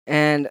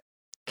 And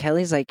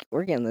Kelly's like,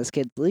 we're getting this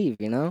kid to leave,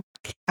 you know.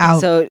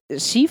 out. So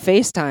she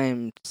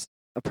FaceTimed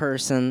a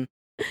person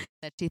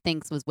that she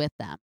thinks was with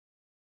them.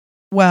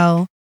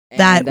 Well,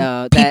 That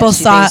and, people that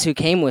she saw- thinks who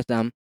came with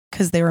them.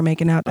 because they were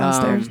making out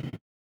downstairs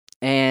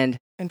And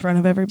in front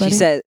of everybody. she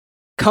said,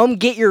 "Come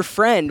get your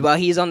friend," while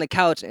he's on the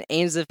couch and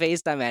aims the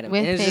FaceTime at him. With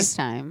and it's just-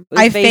 FaceTime. with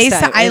I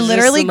FaceTime. I It's just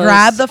literally the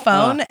grab the most-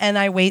 phone and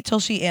I wait till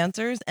she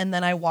answers, and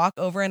then I walk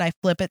over and I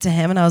flip it to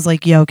him, and I was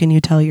like, "Yo, can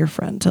you tell your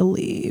friend to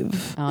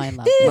leave?" Oh, I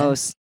love Oh, that.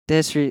 most Oh,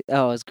 it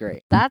was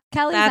great. That's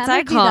Kelly's That's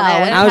energy, iconic.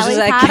 though. When I was just Kelly's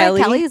like, had it,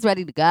 Kelly- Kelly's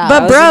ready to go. But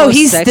That was the bro, most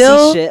he's sexy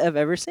still- shit I've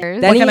ever seen.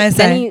 What Then can I say?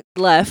 Then he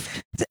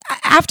left.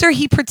 After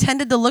he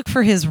pretended to look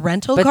for his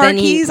rental But car then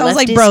he keys, I was left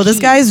like, his "Bro, this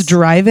guy's keys.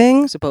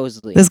 driving.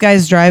 Supposedly. This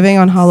guy's driving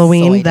on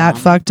Halloween. Soy That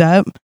dumb. fucked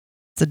up.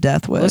 It's a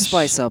death wish." Let's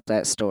spice up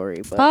that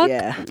story, but Fuck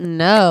yeah,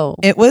 no.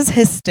 It was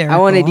hysterical. I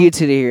wanted you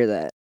two to hear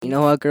that. You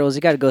know what, girls?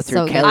 You got to go through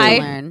so good Kelly.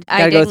 to learn. I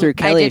gotta go didn't- through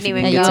Kelly I if didn't you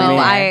even can go. get to me.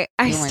 I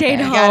You weren't stayed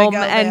there. You gotta home go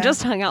and there.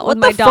 just hung out What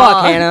with my the dog.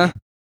 fuck, Hannah?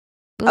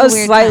 It I was a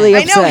weird slightly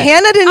time. I know upset.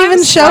 Hannah didn't I'm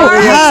even show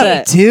sorry.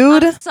 up,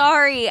 dude. I'm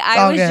sorry. I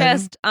all was good.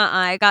 just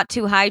I got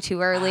too high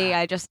too early.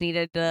 I just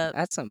needed to.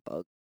 That's some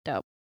bug.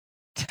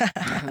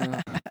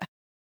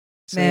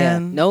 So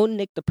Man. yeah, no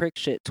Nick the Prick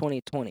shit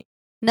 2020.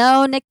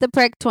 No, Nick the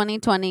Prick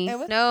 2020.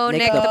 No, Nick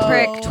Nick the the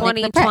Prick Prick.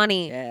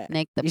 2020. Yeah.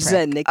 Nick the You Prick.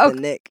 said Nick Oh. the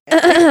Nick.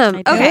 Okay.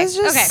 It was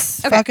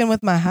just Okay. fucking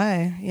with my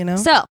high, you know?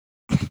 So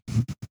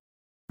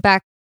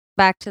back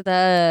to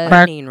the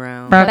Lightning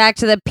round. back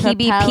to the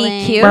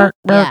PBPQ. Propelling-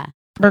 Yeah.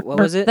 What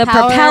was it? The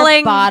Power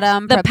propelling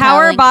bottom. the power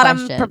propelling bottom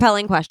question.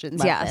 propelling questions.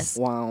 Love Yes.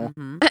 Wow.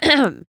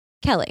 Mhm.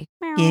 Kelly,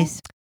 Yes.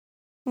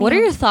 what are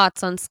your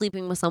thoughts on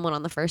sleeping with someone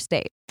on the first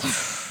date?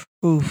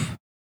 Oof.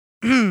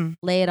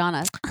 Lay it on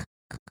us.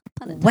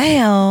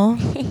 Well,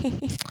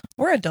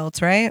 we're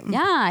adults, right? Yeah,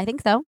 I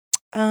think so.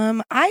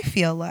 I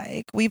feel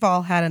like we've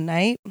all had a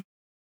night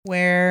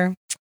where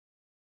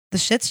the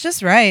shit's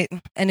just right.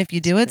 And if you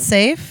do it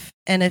safe,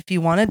 and if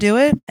you want to do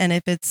it, and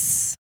if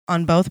it's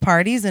on both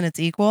parties and it's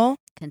equal,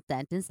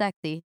 Consent is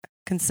sexy.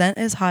 consent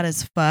is hot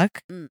as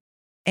fuck. Mm.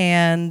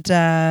 And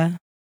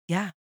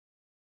yeah,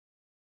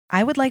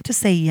 I would like to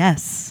say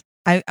yes.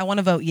 I want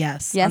to vote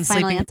yes. Yes, on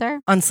final sleeping,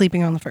 answer. on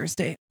sleeping on the first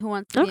date. Who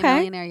wants to be Okay. a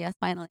millionaire? Yes,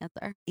 final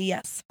answer.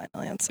 Yes,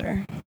 final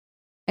answer.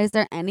 Is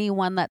there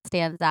anyone that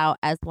stands out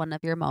as one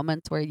of your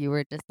moments where you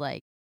were just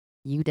like,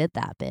 you did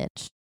that,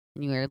 bitch?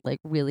 And you were like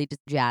really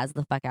just jazzed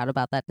the fuck out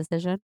about that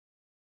decision?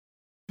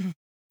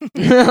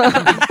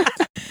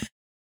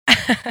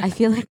 I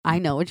feel like I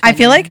know which I one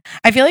feel it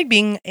like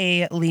being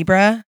a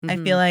Libra, I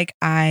Mhm. feel like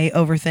I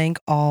overthink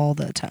all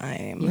the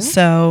time. You?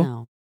 So is.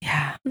 No.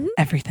 yeah, Mhm.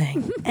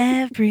 everything.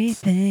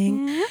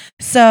 Everything. Yeah.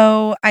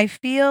 So I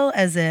feel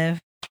as if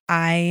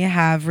I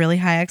have really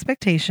high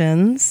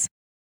expectations.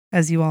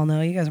 As you all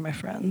know, you guys are my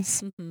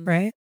friends, Mhm.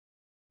 right?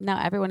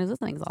 Now everyone who's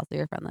listening is also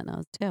your friend that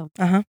knows too.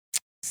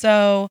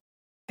 So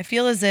I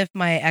feel as if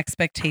my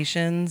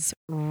expectations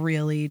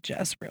really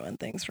just ruin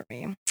things for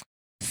me.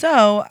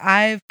 So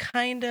I've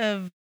kind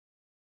of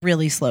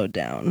really slowed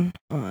down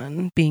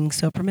on being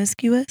so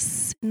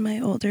promiscuous in my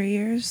older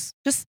years.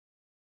 Just,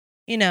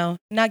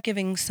 not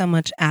giving so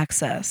much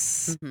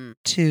access Mhm.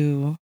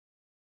 to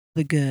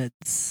the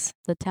goods.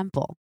 The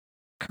temple.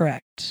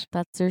 Correct.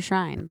 That's your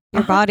shrine.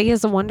 Your Uh-huh. body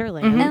is a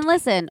wonderland. Mhm. And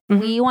listen,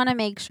 we want to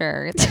make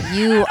sure that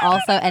you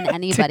also and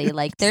anybody Dude,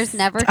 like there's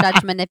never stop.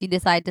 judgment if you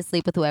decide to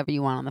sleep with whoever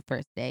you want on the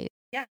first date.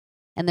 Yeah.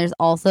 And there's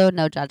also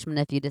no judgment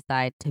if you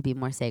decide to be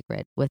more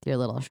sacred with your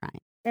little shrine.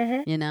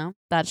 Mhm. You know?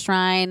 That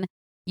shrine,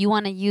 you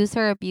want to use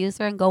her, abuse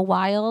her, and go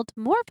wild,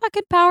 more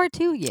fucking power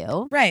to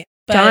you. Right.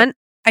 But John,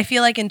 I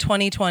feel like in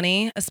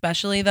 2020,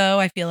 especially though,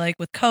 I feel like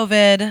with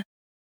COVID,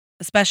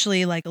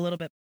 especially like a little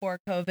bit before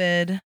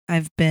COVID,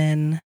 I've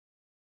been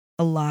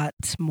a lot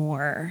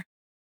more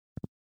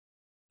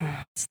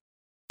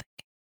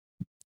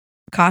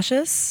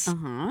cautious.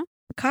 Uh-huh.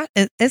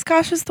 Is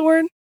cautious the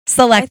word? I think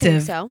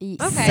Selective. so. Okay.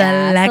 Okay.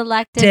 Yeah,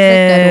 selective is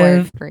a good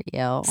word for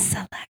you.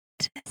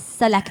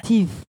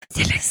 Selective.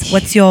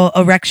 What's your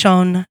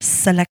erection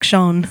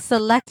selection?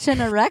 Selection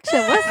erection.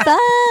 What's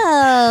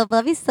up?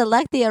 Let me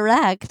select the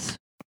erect.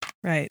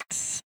 Right.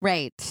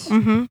 Right.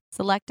 Mm-hmm.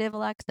 Selective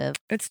elective.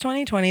 It's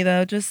 2020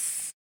 though.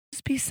 Just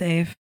be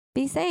safe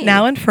Be safe.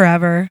 now and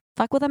forever.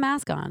 Fuck with a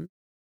mask on.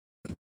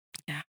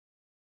 Yeah.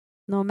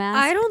 No mask.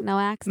 I don't- No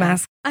access.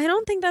 Mask. I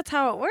don't think that's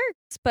how it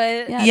works,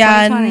 but Yeah,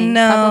 Yeah, 2020.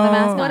 no. Fuck with a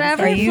mask on.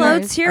 Whatever Are you-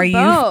 floats your Are you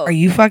boat. are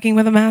you fucking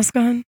with a mask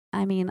on?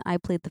 I mean, I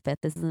plead the fifth.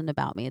 This isn't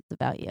about me. It's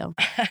about you.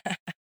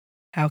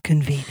 How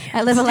convenient.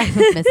 I live a life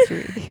of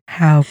mystery.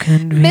 How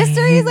convenient.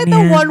 Mystery is like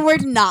the one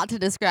word not to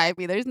describe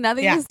me. There's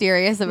nothing Yeah.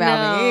 mysterious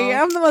about me.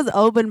 No. I'm the most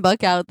open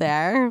book out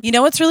there. You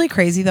know what's really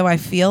crazy though? I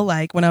feel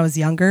like when I was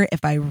younger,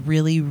 if I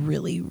really,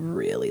 really,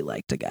 really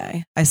liked a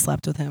guy, I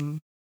slept with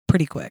him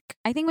pretty quick.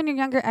 I think when you're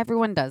younger,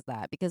 everyone does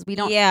that because we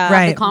don't Yeah. have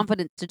Right. the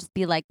confidence to just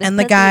be like, this And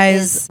the pussy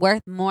guys- is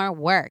worth more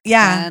work.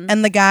 Yeah. son.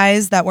 And the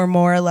guys that were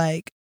more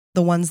like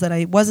the ones that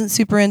I wasn't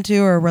super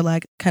into or were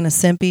like kind of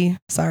simpy.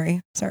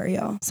 Sorry,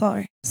 y'all.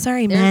 Sorry,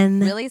 there's men.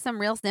 really some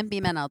real simpy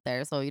men out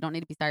there, so you don't need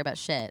to be sorry about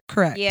shit.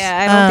 Correct. Yeah,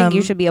 I don't think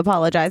you Um, should be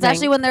apologizing.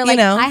 Especially when they're You like,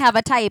 know. I have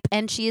a type,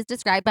 and she is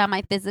described by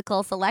my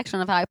physical selection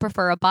of how I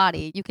prefer a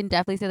body. You can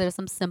definitely say there's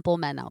some simple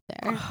men out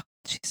there. Oh,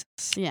 Jesus.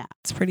 Yeah,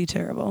 It's pretty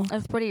terrible.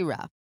 that's pretty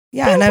rough.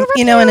 Yeah, and I'm,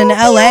 and in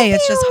LA,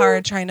 it's just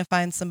hard trying to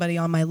find somebody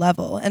on my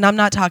level. And I'm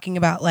not talking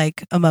about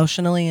like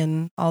emotionally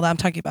and all that. I'm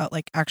talking about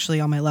like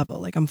actually on my level.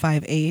 Like I'm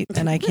 5'8",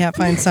 and I can't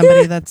find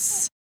somebody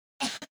that's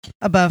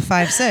above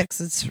 5'6".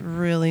 It's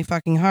really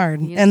fucking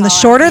hard. You And the call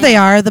out shorter they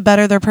Hannah. are, the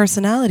better their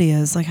personality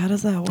is. Like, how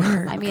does that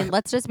work? I mean,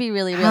 let's just be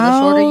really real. The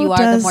shorter you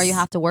How are, the more does- you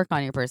have to work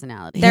on your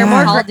personality. They're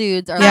more tall gra-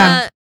 dudes are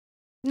Yeah.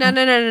 like,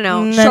 No.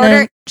 No,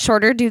 no.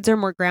 Shorter dudes are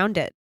more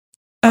grounded.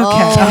 Okay.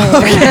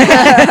 Oh.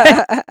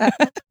 Okay.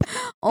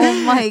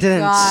 oh my Didn't-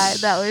 god,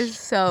 that was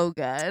so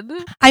good.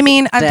 I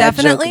mean, I've Dad joke of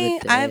the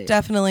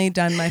definitely day.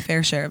 done my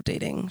fair share of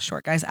dating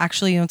short guys.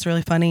 Actually, you know what's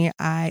really funny?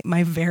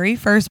 My very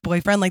first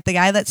boyfriend, like the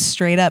guy that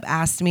straight up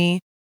asked me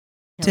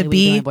Kelly, to will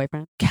you be my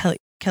boyfriend.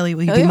 Kelly,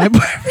 will you Oh, be yeah. my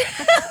boyfriend?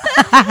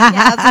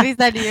 Yeah, that's what he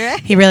said to you, right?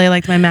 He really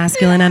liked my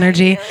masculine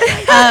energy.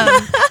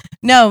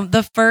 No,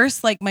 the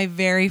first, like my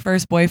very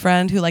first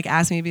boyfriend who like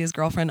asked me to be his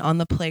girlfriend on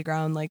the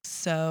playground, like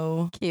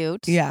so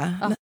Cute. yeah.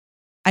 Oh.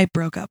 I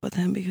broke up with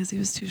him because he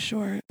was too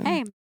short.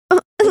 Hey, I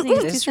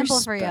think it's too simple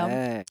for you.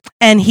 Disrespect.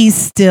 And he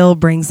still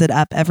brings it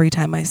up every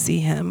time I see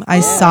him.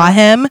 I saw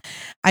him,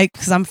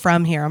 because I'm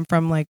from here. I'm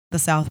from like the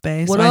South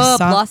Bay. What so I up,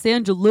 saw, Los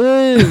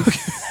Angeles?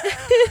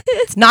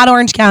 it's not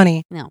Orange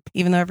County. No.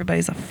 Even though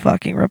everybody's a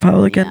fucking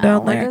Republican No,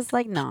 down we're there. just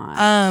like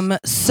not.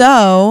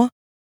 So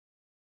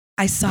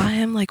I saw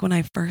him like when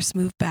I first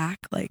moved back,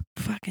 like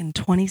fucking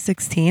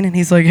 2016, and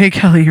he's like, "Hey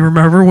Kelly, you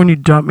remember when you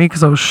dumped me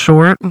because I was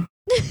short?" I'm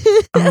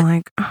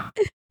like,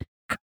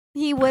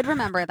 He would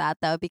remember that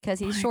though because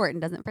he's short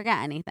and doesn't forget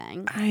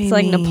anything. It's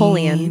like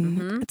Napoleon.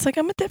 Mhm. It's like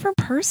I'm a different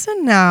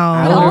person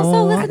now. But I also,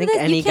 I listen to think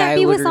this. any You can't guy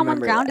be with would someone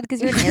remember grounded that.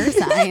 because you're an air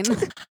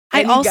sign. I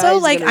Any also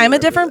guy's like gonna I'm a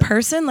remember different that.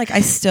 person. Like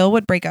I still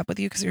would break up with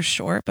you because you're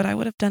short, but I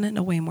would have done it in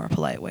a way more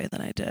polite way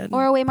than I did.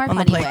 Or a way more On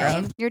the funny way.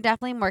 playground. You're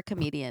definitely more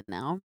comedian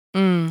now.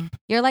 Mm.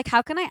 You're like,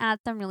 how can I add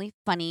some really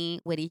funny,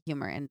 witty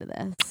humor into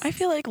this? I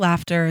feel like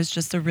laughter is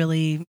just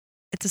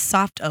it's a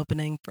soft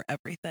opening for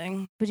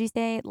everything. Would you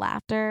say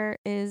laughter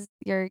is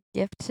your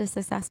gift to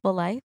successful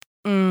life?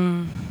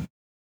 Mm.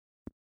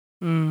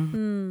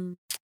 Hmm.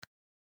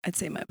 I'd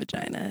say my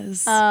vagina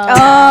is.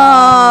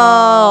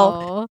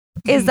 Oh.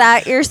 Is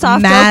that your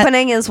soft Matt-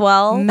 opening as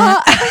well?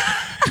 Ma-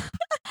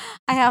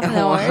 I have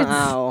no words.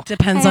 Wow.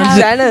 Depends I on have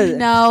who. Vagina-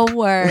 no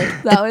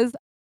words. That was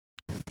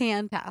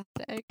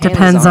fantastic.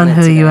 Depends on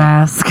who you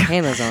ask.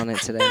 Hannah's on it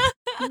today.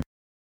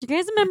 Do you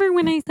guys remember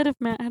when I said if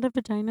Matt had a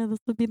vagina, this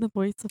would be the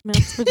voice of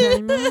Matt's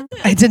vagina?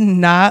 I did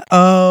not.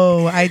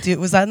 Oh, I do.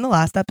 Was that in the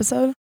last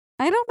episode?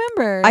 I don't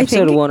remember. I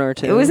Episode think 1 or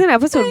 2. It was in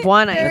episode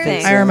 1, I I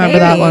think. so. I remember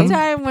that Maybe. one.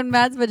 Time when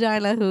Matt's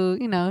vagina, who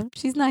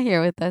she's not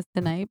here with us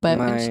tonight, but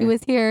when she My-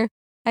 was here,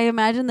 I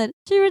imagine that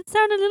she would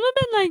sound a little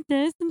bit like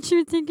this, and she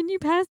would say, "Can you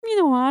pass me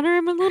the water?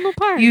 I'm a little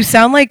parched." You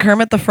sound like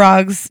Kermit the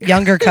Frog's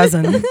younger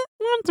cousin.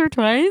 Once or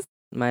twice.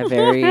 My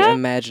very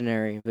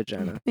imaginary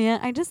vagina. Yeah,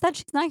 I just said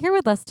she's not here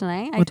with us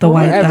tonight. I With the told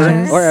white her.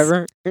 guys. Or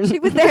ever. She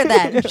was there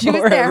then. She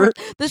was there. Or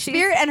The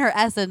spirit and her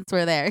essence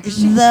were there. 'cause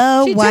She,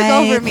 The she took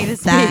over me to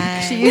speak.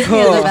 white She used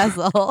me as a Oh.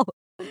 vessel.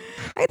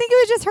 I think it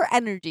was just her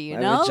energy, you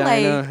My know?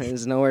 vagina Like,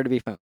 is nowhere to be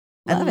found.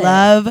 I love it.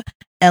 love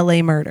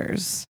LA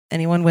Murders.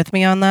 Anyone with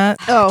me on that?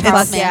 Oh,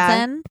 Charles fuck yeah.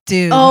 Manson.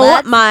 Dude. Oh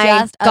Let's my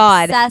just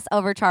God. obsess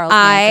over Charles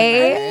I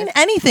Manson. I mean,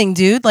 anything,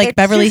 dude. Like It's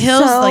Beverly just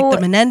Hills, so- like the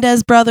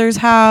Menendez brothers'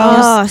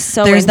 house. Oh,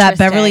 so There's that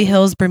Beverly interesting.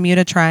 Hills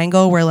Bermuda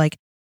Triangle where like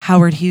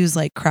Howard Hughes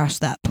like crashed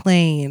that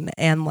plane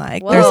and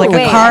like Whoa. there's like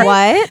Wait, a car.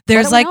 What?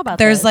 There's What do we like know about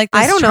there's this? like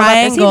this I don't know about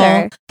this triangle.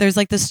 either. There's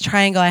like this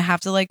triangle. I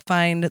have to like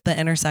find the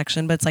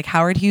intersection, but it's like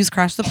Howard Hughes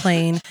crashed the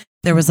plane.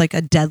 There was like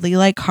a deadly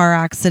like car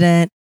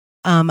accident.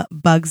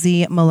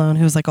 Bugsy Malone,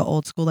 who was like an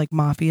old school like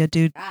mafia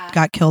dude,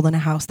 got killed in a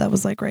house that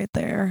was like right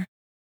there.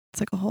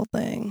 It's like a whole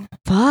thing.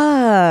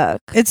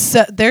 Fuck. It's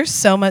so, there's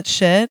so much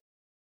shit.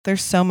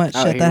 There's so much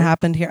Out shit that here?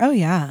 happened here. Oh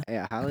yeah,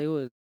 Yeah,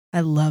 Hollywood.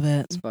 I love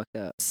it. It's fucked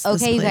up. This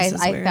Okay, you place guys,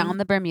 is I weird. found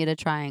the Bermuda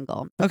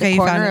Triangle. At Okay, the you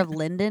found corner it. of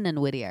Linden and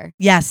Whittier.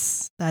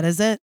 Yes, that is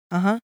it.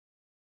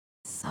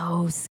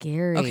 So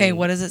scary. Okay,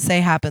 what does it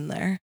say happened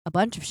there? A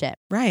bunch of shit.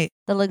 Right.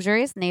 The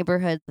luxurious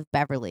neighborhoods of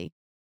Beverly.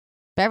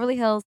 Beverly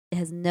Hills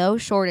has no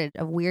shortage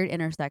of weird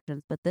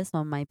intersections, but this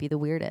one might be the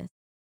weirdest.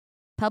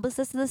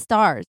 Publicist of the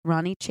Stars,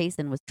 Ronnie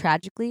Chasen, was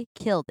tragically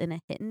killed in a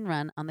hit and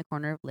run on the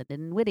corner of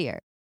Linden and Whittier.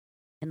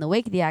 In the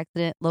wake of the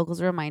accident,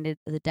 locals are reminded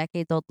of the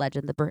decades-old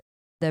legend,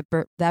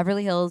 the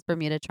Beverly Hills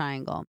Bermuda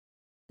Triangle.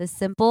 The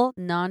simple,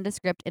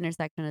 nondescript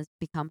intersection has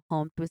become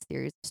home to a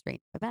series of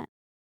strange events.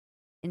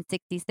 In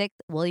 '66,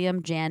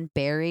 William Jan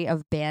Barry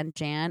of Band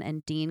Jan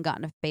and Dean got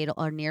in a fatal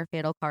or near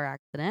fatal car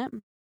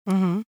accident.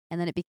 Mm-hmm.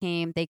 And then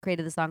they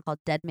created a song called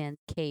Dead Man's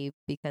Cave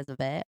because of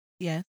it.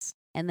 Yes.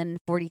 And then in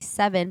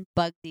 '47,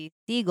 Bugsy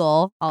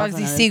Siegel, also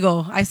known Bugsy as-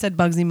 Siegel. I said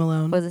Bugsy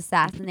Malone. was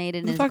assassinated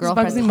in Who the his fuck is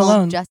girlfriend's Bugsy home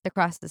Malone? just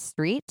across the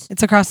street.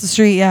 It's across the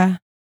street. Yeah.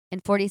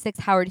 In '46,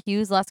 Howard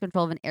Hughes lost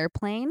control of an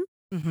airplane,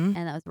 Mm-hmm.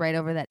 and that was right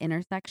over that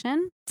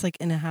intersection. It's like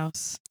in a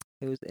house.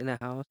 It was in a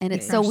house. And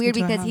it's It so crashed weird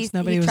into a because house.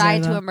 Nobody he was tried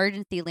there, to though.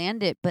 emergency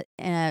land it, but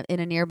in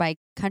a nearby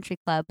country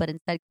club, but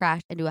instead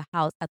crashed into a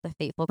house at the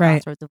fateful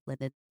Right. crossroads of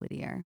Linden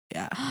Whittier.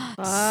 Yeah.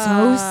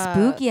 So Fuck.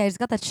 spooky! I just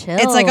got the chills.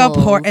 It's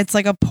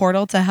like a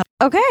portal to hell.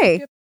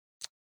 Okay.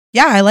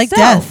 Yeah, I like So-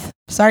 death.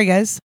 Sorry,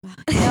 guys.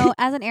 You know,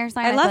 as an air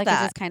sign, I I, love feel like that.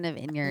 it's just kind of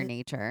in your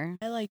nature.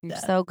 I like You're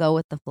so go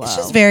with the flow. It's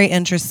just very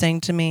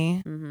interesting to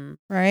me, Mm-hmm.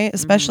 right?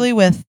 Especially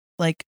with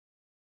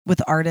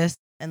artists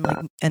and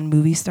like and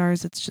movie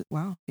stars. It's just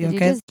wow. You Did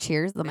okay? you just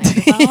cheers the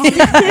microphone?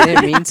 I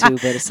didn't mean to,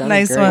 but it sounded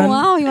Nice great. one.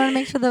 Wow, you want to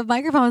make sure the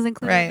microphone is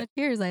included in Right.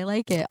 the cheers. I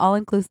like it. All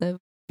inclusive.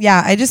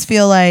 Yeah, I just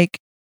feel like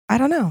I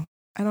don't know.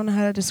 I don't know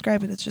how to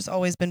describe it. It's just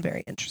always been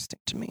very interesting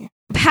to me.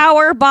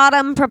 Power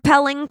bottom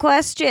propelling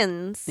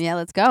questions. Yeah,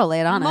 let's go.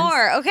 Lay it on us.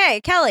 More. Okay,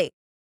 Kelly.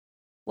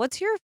 What's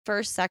your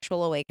first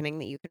sexual awakening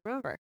that you can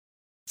remember?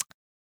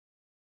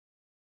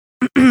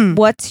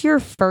 What's your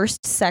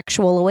first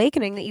sexual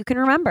awakening that you can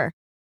remember?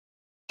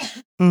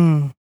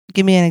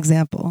 Give me an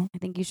example. I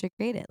think you should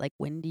create it. Like,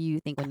 when do you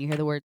think when you hear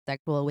the word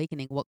sexual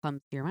awakening, what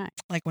comes to your mind?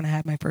 Like when I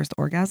had my first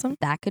orgasm.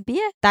 That could be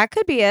it. That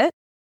could be it.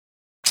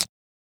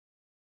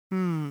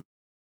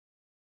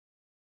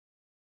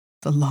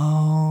 It's a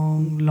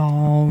long,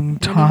 long Many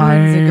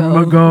time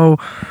moons ago.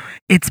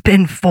 It's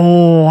been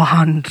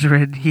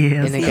 400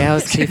 years. In a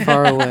galaxy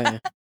far away.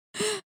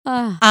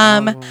 Ah.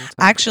 Long, long time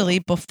Actually,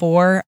 ago.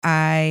 before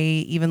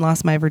I even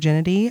lost my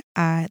virginity,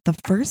 the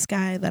first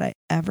guy that I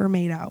ever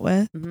made out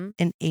with Mhm.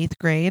 in 8th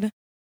grade,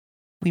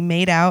 we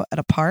made out at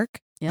a park.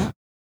 Yeah.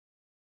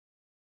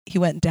 He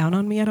went down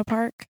on me at a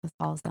park, This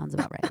all sounds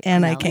about right.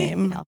 And In I LA,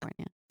 came.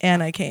 California.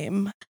 and I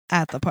came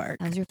at the park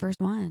That was your first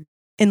one.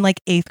 in like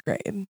 8th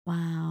grade.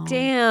 Wow.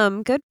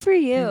 Damn, good for I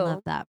you.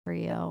 love that for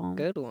you.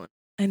 Good one.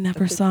 I never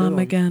That's a saw good him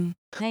one. again.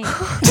 Hey,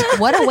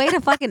 what a way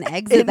to fucking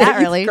exit In that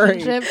 8th grade.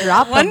 relationship.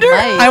 Drop the Wonder-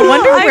 mic. I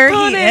wonder where he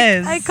Iconic,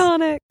 is.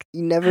 Iconic.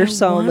 You never I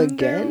saw him wonder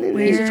again? in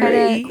where You eighth should try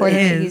grade? to he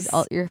coordinate he's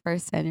is. your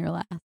first and your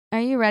last. Are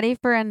you ready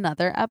for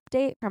another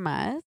update from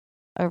us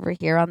over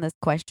here on this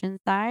question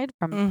side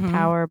from Mhm.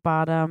 Power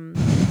Bottom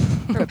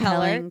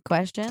Propelling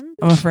Questions?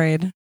 I'm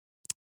afraid.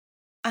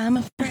 I'm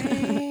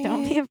afraid.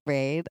 Don't be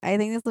afraid. I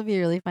think this will be a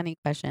really funny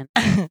question.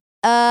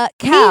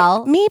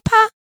 Cal. Me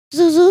pa.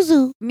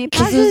 Zuzuzu. Me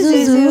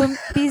Zuzu.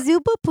 Bizu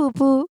poo poo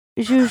poo.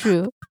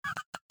 Juju.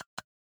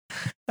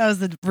 That was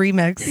the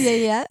remix.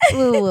 Yeah.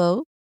 Woo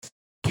woo.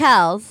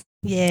 Kels,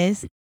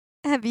 Yes.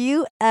 have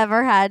you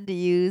ever had to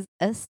use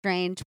a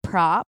strange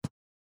prop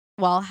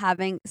while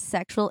having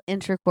sexual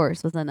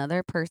intercourse with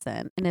another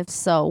person? And if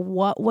so,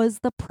 what was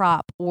the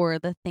prop or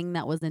the thing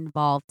that was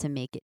involved to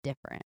make it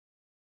different?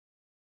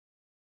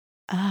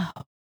 Oh.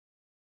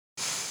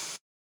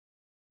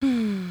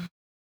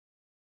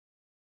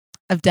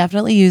 I've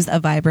definitely used a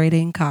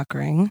vibrating cock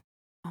ring.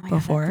 Oh my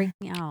Before. god, that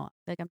freaked me out. I feel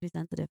like I'm too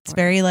sensitive. It's for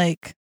it. very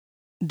like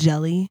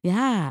jelly.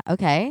 Yeah.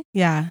 Okay.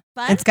 Yeah.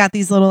 Fun. It's got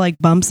these little like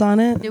bumps on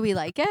it. Do we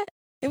like it?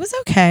 It was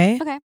okay.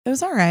 Okay. It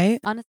was all right.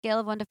 On a scale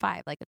of 1 to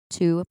 5, like a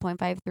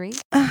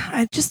 2.53.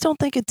 I just don't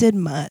think it did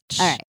much.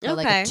 All right. So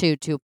like Okay. a 2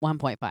 to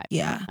 1.5.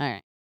 Yeah. All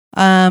right.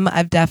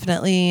 I've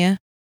definitely.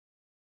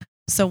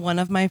 So one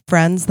of my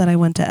friends that I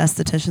went to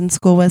esthetician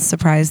school with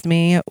surprised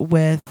me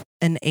with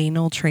an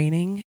anal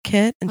training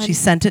kit, and she An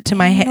sent it to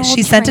my anal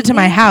she sent it to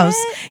my training house.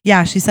 kit?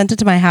 Yeah, she sent it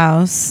to my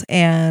house,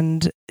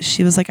 and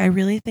she was like, "I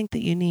really think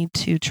that you need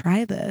to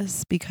try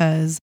this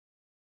because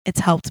it's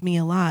helped me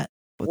a lot."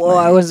 with Whoa,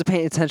 my-" I wasn't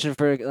paying attention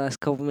for the last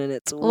couple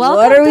minutes. Welcome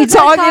what are we to the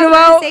talking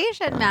about?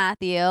 conversation,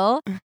 Matthew.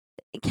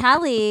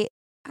 Callie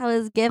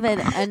was given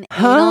an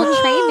Huh? anal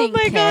training Oh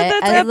my kit God,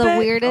 that's as the epic.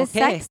 weirdest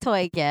Okay. sex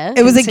toy gift.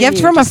 It was a gift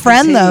from a just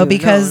friend though continue.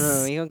 because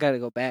no, you don't gotta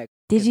go back.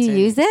 Did you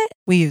Continue. use it?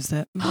 we used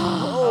it. With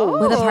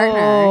a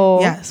partner.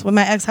 Yes, with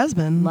my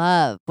ex-husband.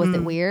 Love. Was it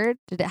Mm. weird?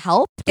 Did it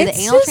help? Did It's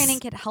the anal just- training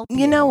kit help you?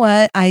 You know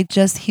what?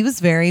 He was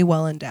very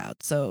well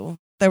endowed, so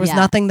there was Yeah.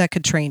 nothing that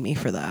could train me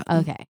for that.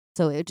 Okay.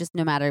 So it just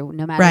no matter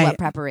Right. what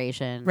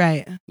preparation,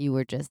 Right. you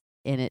were just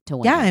in it to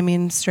win. Yeah, it. I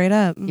mean, straight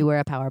up. You were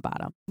a power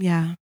bottom.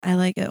 Yeah, I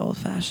like it old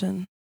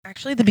fashioned.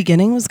 Actually, the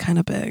beginning was kind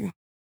of big.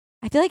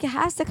 I feel like it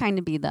has to kind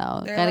of be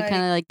though. They're Gotta like-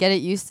 kind of like get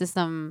it used to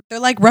some. They're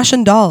like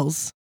Russian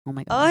dolls, Oh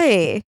my gosh.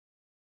 Oi.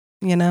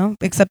 you know,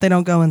 except they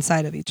don't go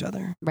inside of each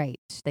other. Right.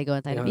 They go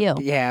inside You of know,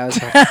 you. Yeah, I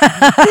was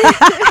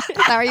right.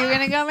 How are you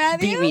gonna go,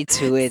 Matthew? Beat me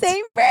to it.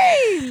 Same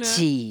brain.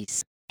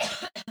 Jeez.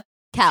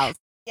 Cows.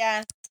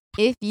 Yeah.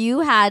 If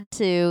you had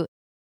to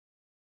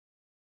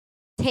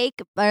take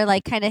or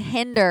like kind of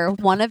hinder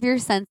one of your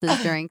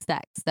senses during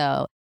sex,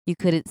 so you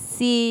couldn't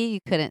see, you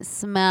couldn't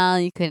smell,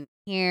 you couldn't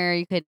hear,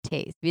 you couldn't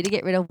taste. If you had to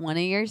get rid of one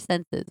of your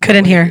senses, what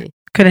Couldn't would it hear. be?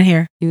 Couldn't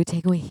hear. You would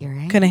take away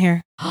hearing. Couldn't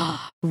hear.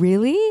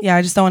 Really? Yeah,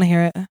 I just don't want to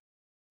hear it.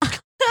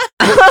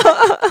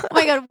 Oh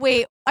my god!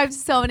 Wait, I have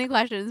so many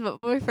questions, but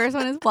my first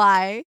one is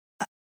why.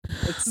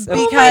 It's Oh my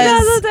Because-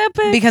 God, that's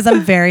epic. Because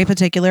I'm very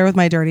particular with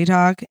my dirty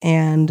talk,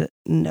 and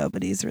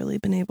nobody's really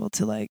been able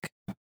to like.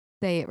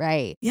 Say it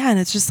right. Yeah, and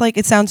it's just like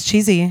it sounds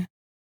cheesy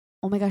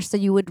Oh my gosh! So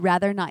you would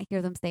rather not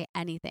hear them say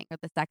anything or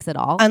the sex at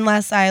all?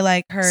 unless I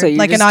like heard So you're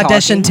like an just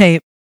audition talking?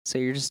 tape. So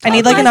you're just. I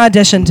need like an talking.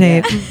 audition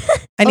tape. Yeah.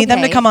 I need them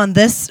to Okay. come on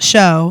this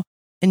show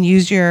and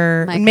use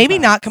your maybe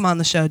Microphones. not come on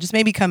the show, just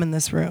maybe come in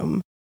this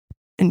room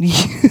and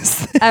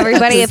use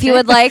Everybody, if you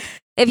would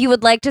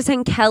Acoustic. like to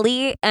send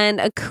Kelly an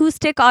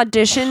acoustic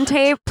audition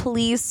tape,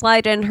 please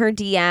slide in her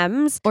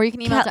DMs. Or you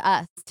can email Cal- to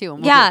us too, and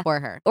we'll do Yeah. it for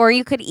her. Or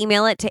you could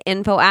email it to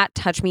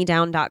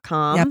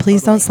info@touchmedown.com. Yeah,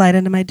 please don't Totally. slide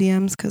into my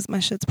DMs because my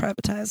shit's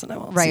privatized and I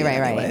won't Right, see it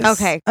right, right. anyways.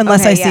 Okay,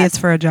 Unless okay, I see yes. it's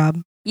for a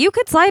job. You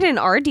could slide in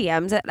our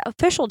DMs at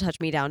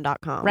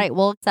officialtouchmedown.com. Right.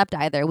 We'll accept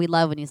either. We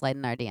love when you slide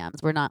in our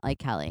DMs. We're not like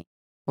Kelly.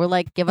 We're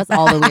like, give us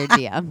all the weird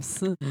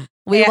DMs.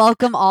 We Yeah.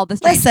 welcome all the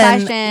strange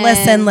Listen,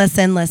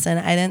 questions. listen.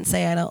 I didn't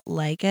say I don't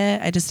like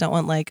it. I just don't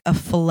want like a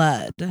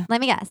flood.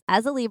 Let me guess.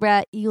 As a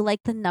Libra, you like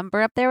the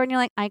number up there when you're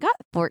like, I got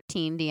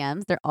 14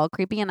 DMs. They're all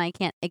creepy and I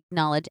can't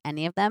acknowledge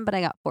any of them, but I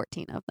got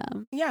 14 of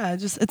them. Yeah,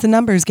 just it's a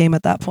numbers game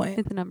at that point.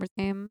 It's a numbers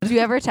game. Do you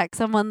ever text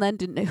someone then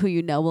who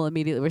you know will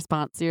immediately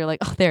respond? So you're like,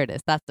 oh, there it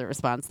is. That's the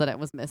response that I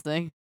was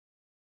missing.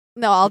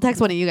 No, I'll text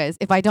one of you guys.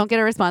 If I don't get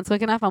a response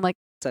quick enough, I'm like,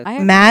 So- I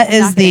have Matt I'm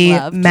is not getting the-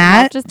 loved.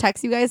 Matt- I'll just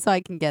text you guys so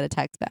I can get a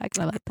text back.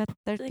 And I'm like,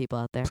 there's people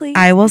out there. Please.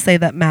 I will say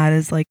that Matt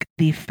is like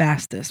the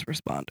fastest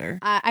responder.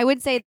 I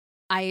would say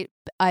I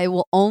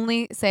will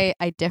only say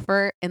I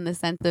differ in the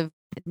sense of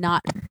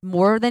not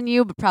more than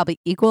you, but probably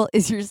equal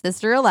is your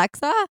sister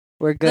Alexa.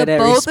 We're good The at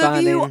both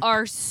responding. of you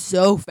are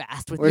so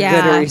fast with We're your good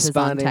at responses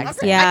on responding.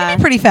 texting. Yeah. I can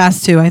be pretty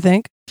fast too, I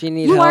think. if you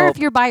need You help, are if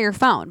you're by your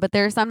phone, but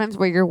there are sometimes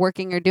where you're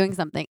working or doing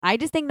something. I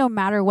just think no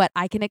matter what,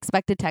 I can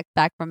expect a text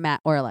back from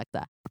Matt or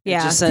Alexa.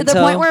 Yeah. just To send the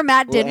point to- where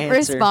Matt we'll didn't answer.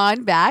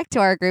 respond back to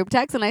our group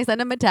text, and I sent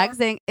him a text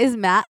saying, "Is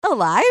Matt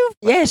alive?"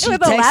 yeah, she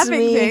with a texted laughing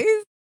me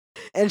face.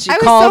 and she I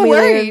was called so me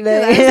worried. 'cause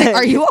I was like,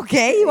 "Are you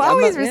okay? You I'm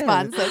always yeah.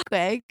 respond so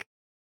quick."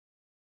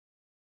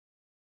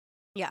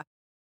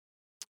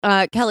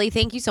 Kelly,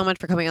 thank you so much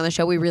for coming on the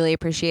show. We really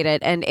appreciate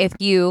it. And if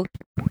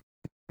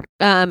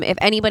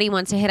anybody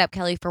wants to hit up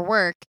Kelly for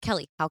work,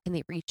 Kelly, how can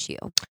they reach you?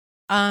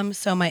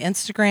 So my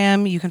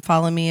Instagram, you can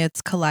follow me.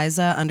 It's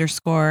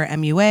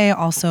Kaliza_MUA.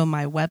 Also,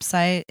 my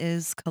website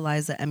is Can you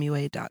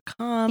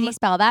KalizaMUA.com.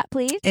 spell that,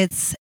 please?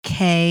 It's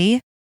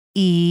KELIZAA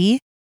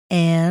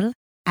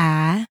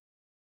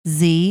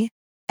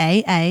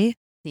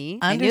See,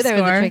 I knew there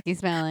was a underscore- tricky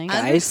spelling.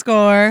 Guys,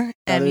 underscore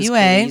That was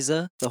MUA.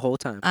 Kaliza the whole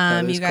time.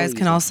 That was You guys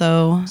can Kaliza.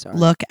 also Sorry.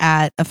 look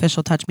at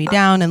Official Touch Me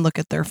Down and look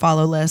at their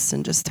follow list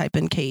and just type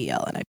in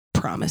KEL, and I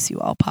promise you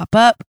I'll pop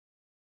up.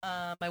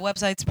 My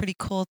website's pretty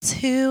cool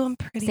too. I'm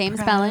pretty Same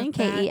proud spelling, of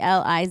that.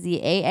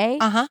 KELIZAA.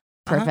 Uh-huh.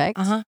 Perfect.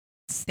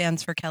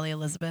 Stands for Kelly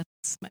Elizabeth.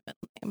 It's my middle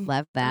name.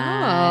 Love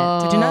that.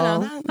 Oh. Did you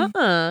not know that?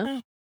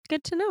 Uh-uh.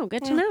 Good to know.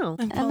 Good to Yeah. know.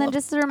 I'm And full then of-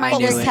 just a knew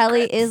reminder, it.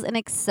 Kelly Secrets. is an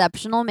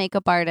exceptional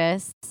makeup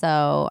artist.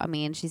 So, I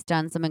mean, she's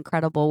done some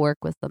incredible work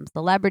with some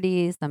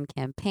celebrities, some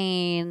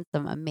campaigns,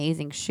 some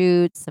amazing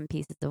shoots, some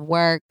pieces of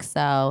work. So,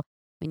 I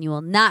mean, you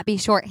will not be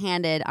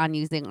shorthanded on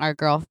using our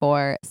girl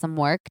for some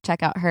work.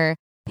 Check out her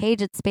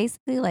page. It's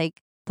basically like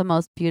the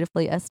most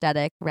beautifully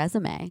aesthetic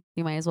resume.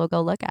 You might as well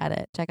go look at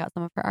it. Check out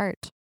some of her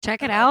art.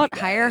 Check it I love out.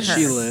 you Hire her. guys.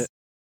 She lit.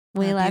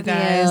 We Love love you you,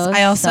 guys. I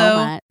so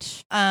also-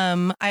 much.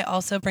 I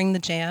also bring the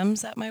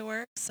jams at my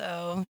work.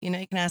 So, you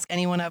can ask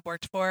anyone I've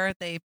worked for.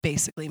 They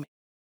basically make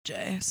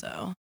J.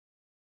 So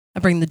I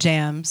bring the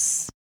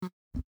jams.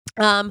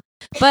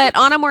 But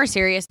on a more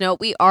serious note,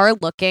 we are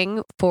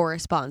looking for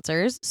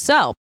sponsors.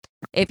 So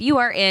if you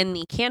are in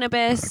the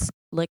cannabis,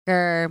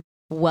 liquor,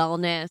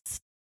 wellness,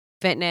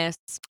 fitness,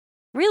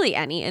 really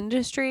any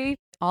industry,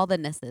 All the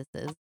nisses.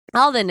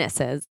 all the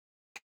nisses,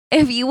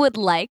 if you would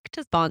like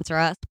to sponsor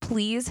us,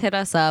 please hit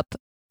us up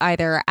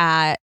either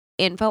at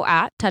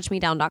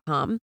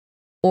info@touchmedown.com,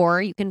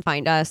 or you can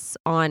find us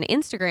on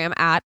Instagram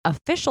at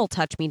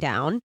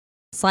officialtouchmedown.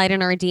 Slide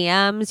in our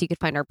DMs. You can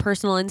find our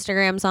personal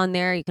Instagrams on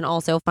there. You can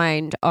also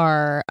find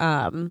our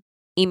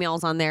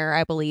emails on there,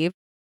 I believe.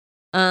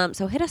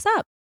 So hit us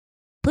up,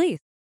 please.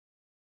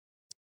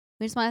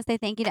 We just want to say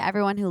thank you to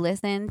everyone who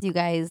listens. You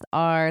guys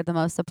are the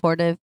most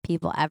supportive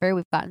people ever.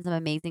 We've gotten some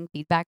amazing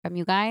feedback from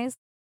you guys.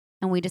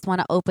 And we just want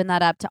to open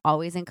that up to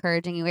always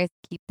encouraging you guys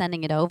to keep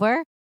sending it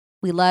over.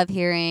 We love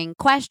hearing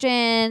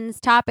questions,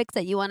 topics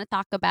that you want to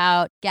talk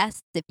about,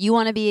 guests if you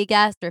want to be a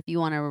guest, or if you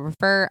want to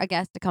refer a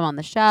guest to come on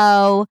the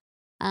show,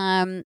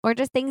 or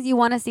just things you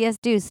want to see us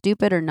do,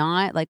 stupid or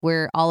not. Like,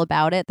 we're all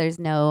about it. There's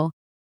no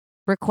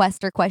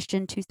request or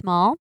question too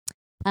small.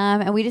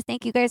 And we just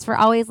thank you guys for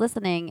always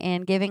listening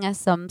and giving us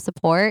some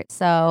support.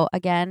 So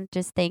again,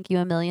 just thank you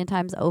a million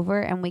times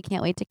over, and we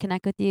can't wait to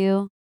connect with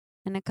you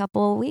in a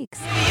couple of weeks.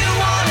 You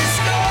wanna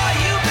score?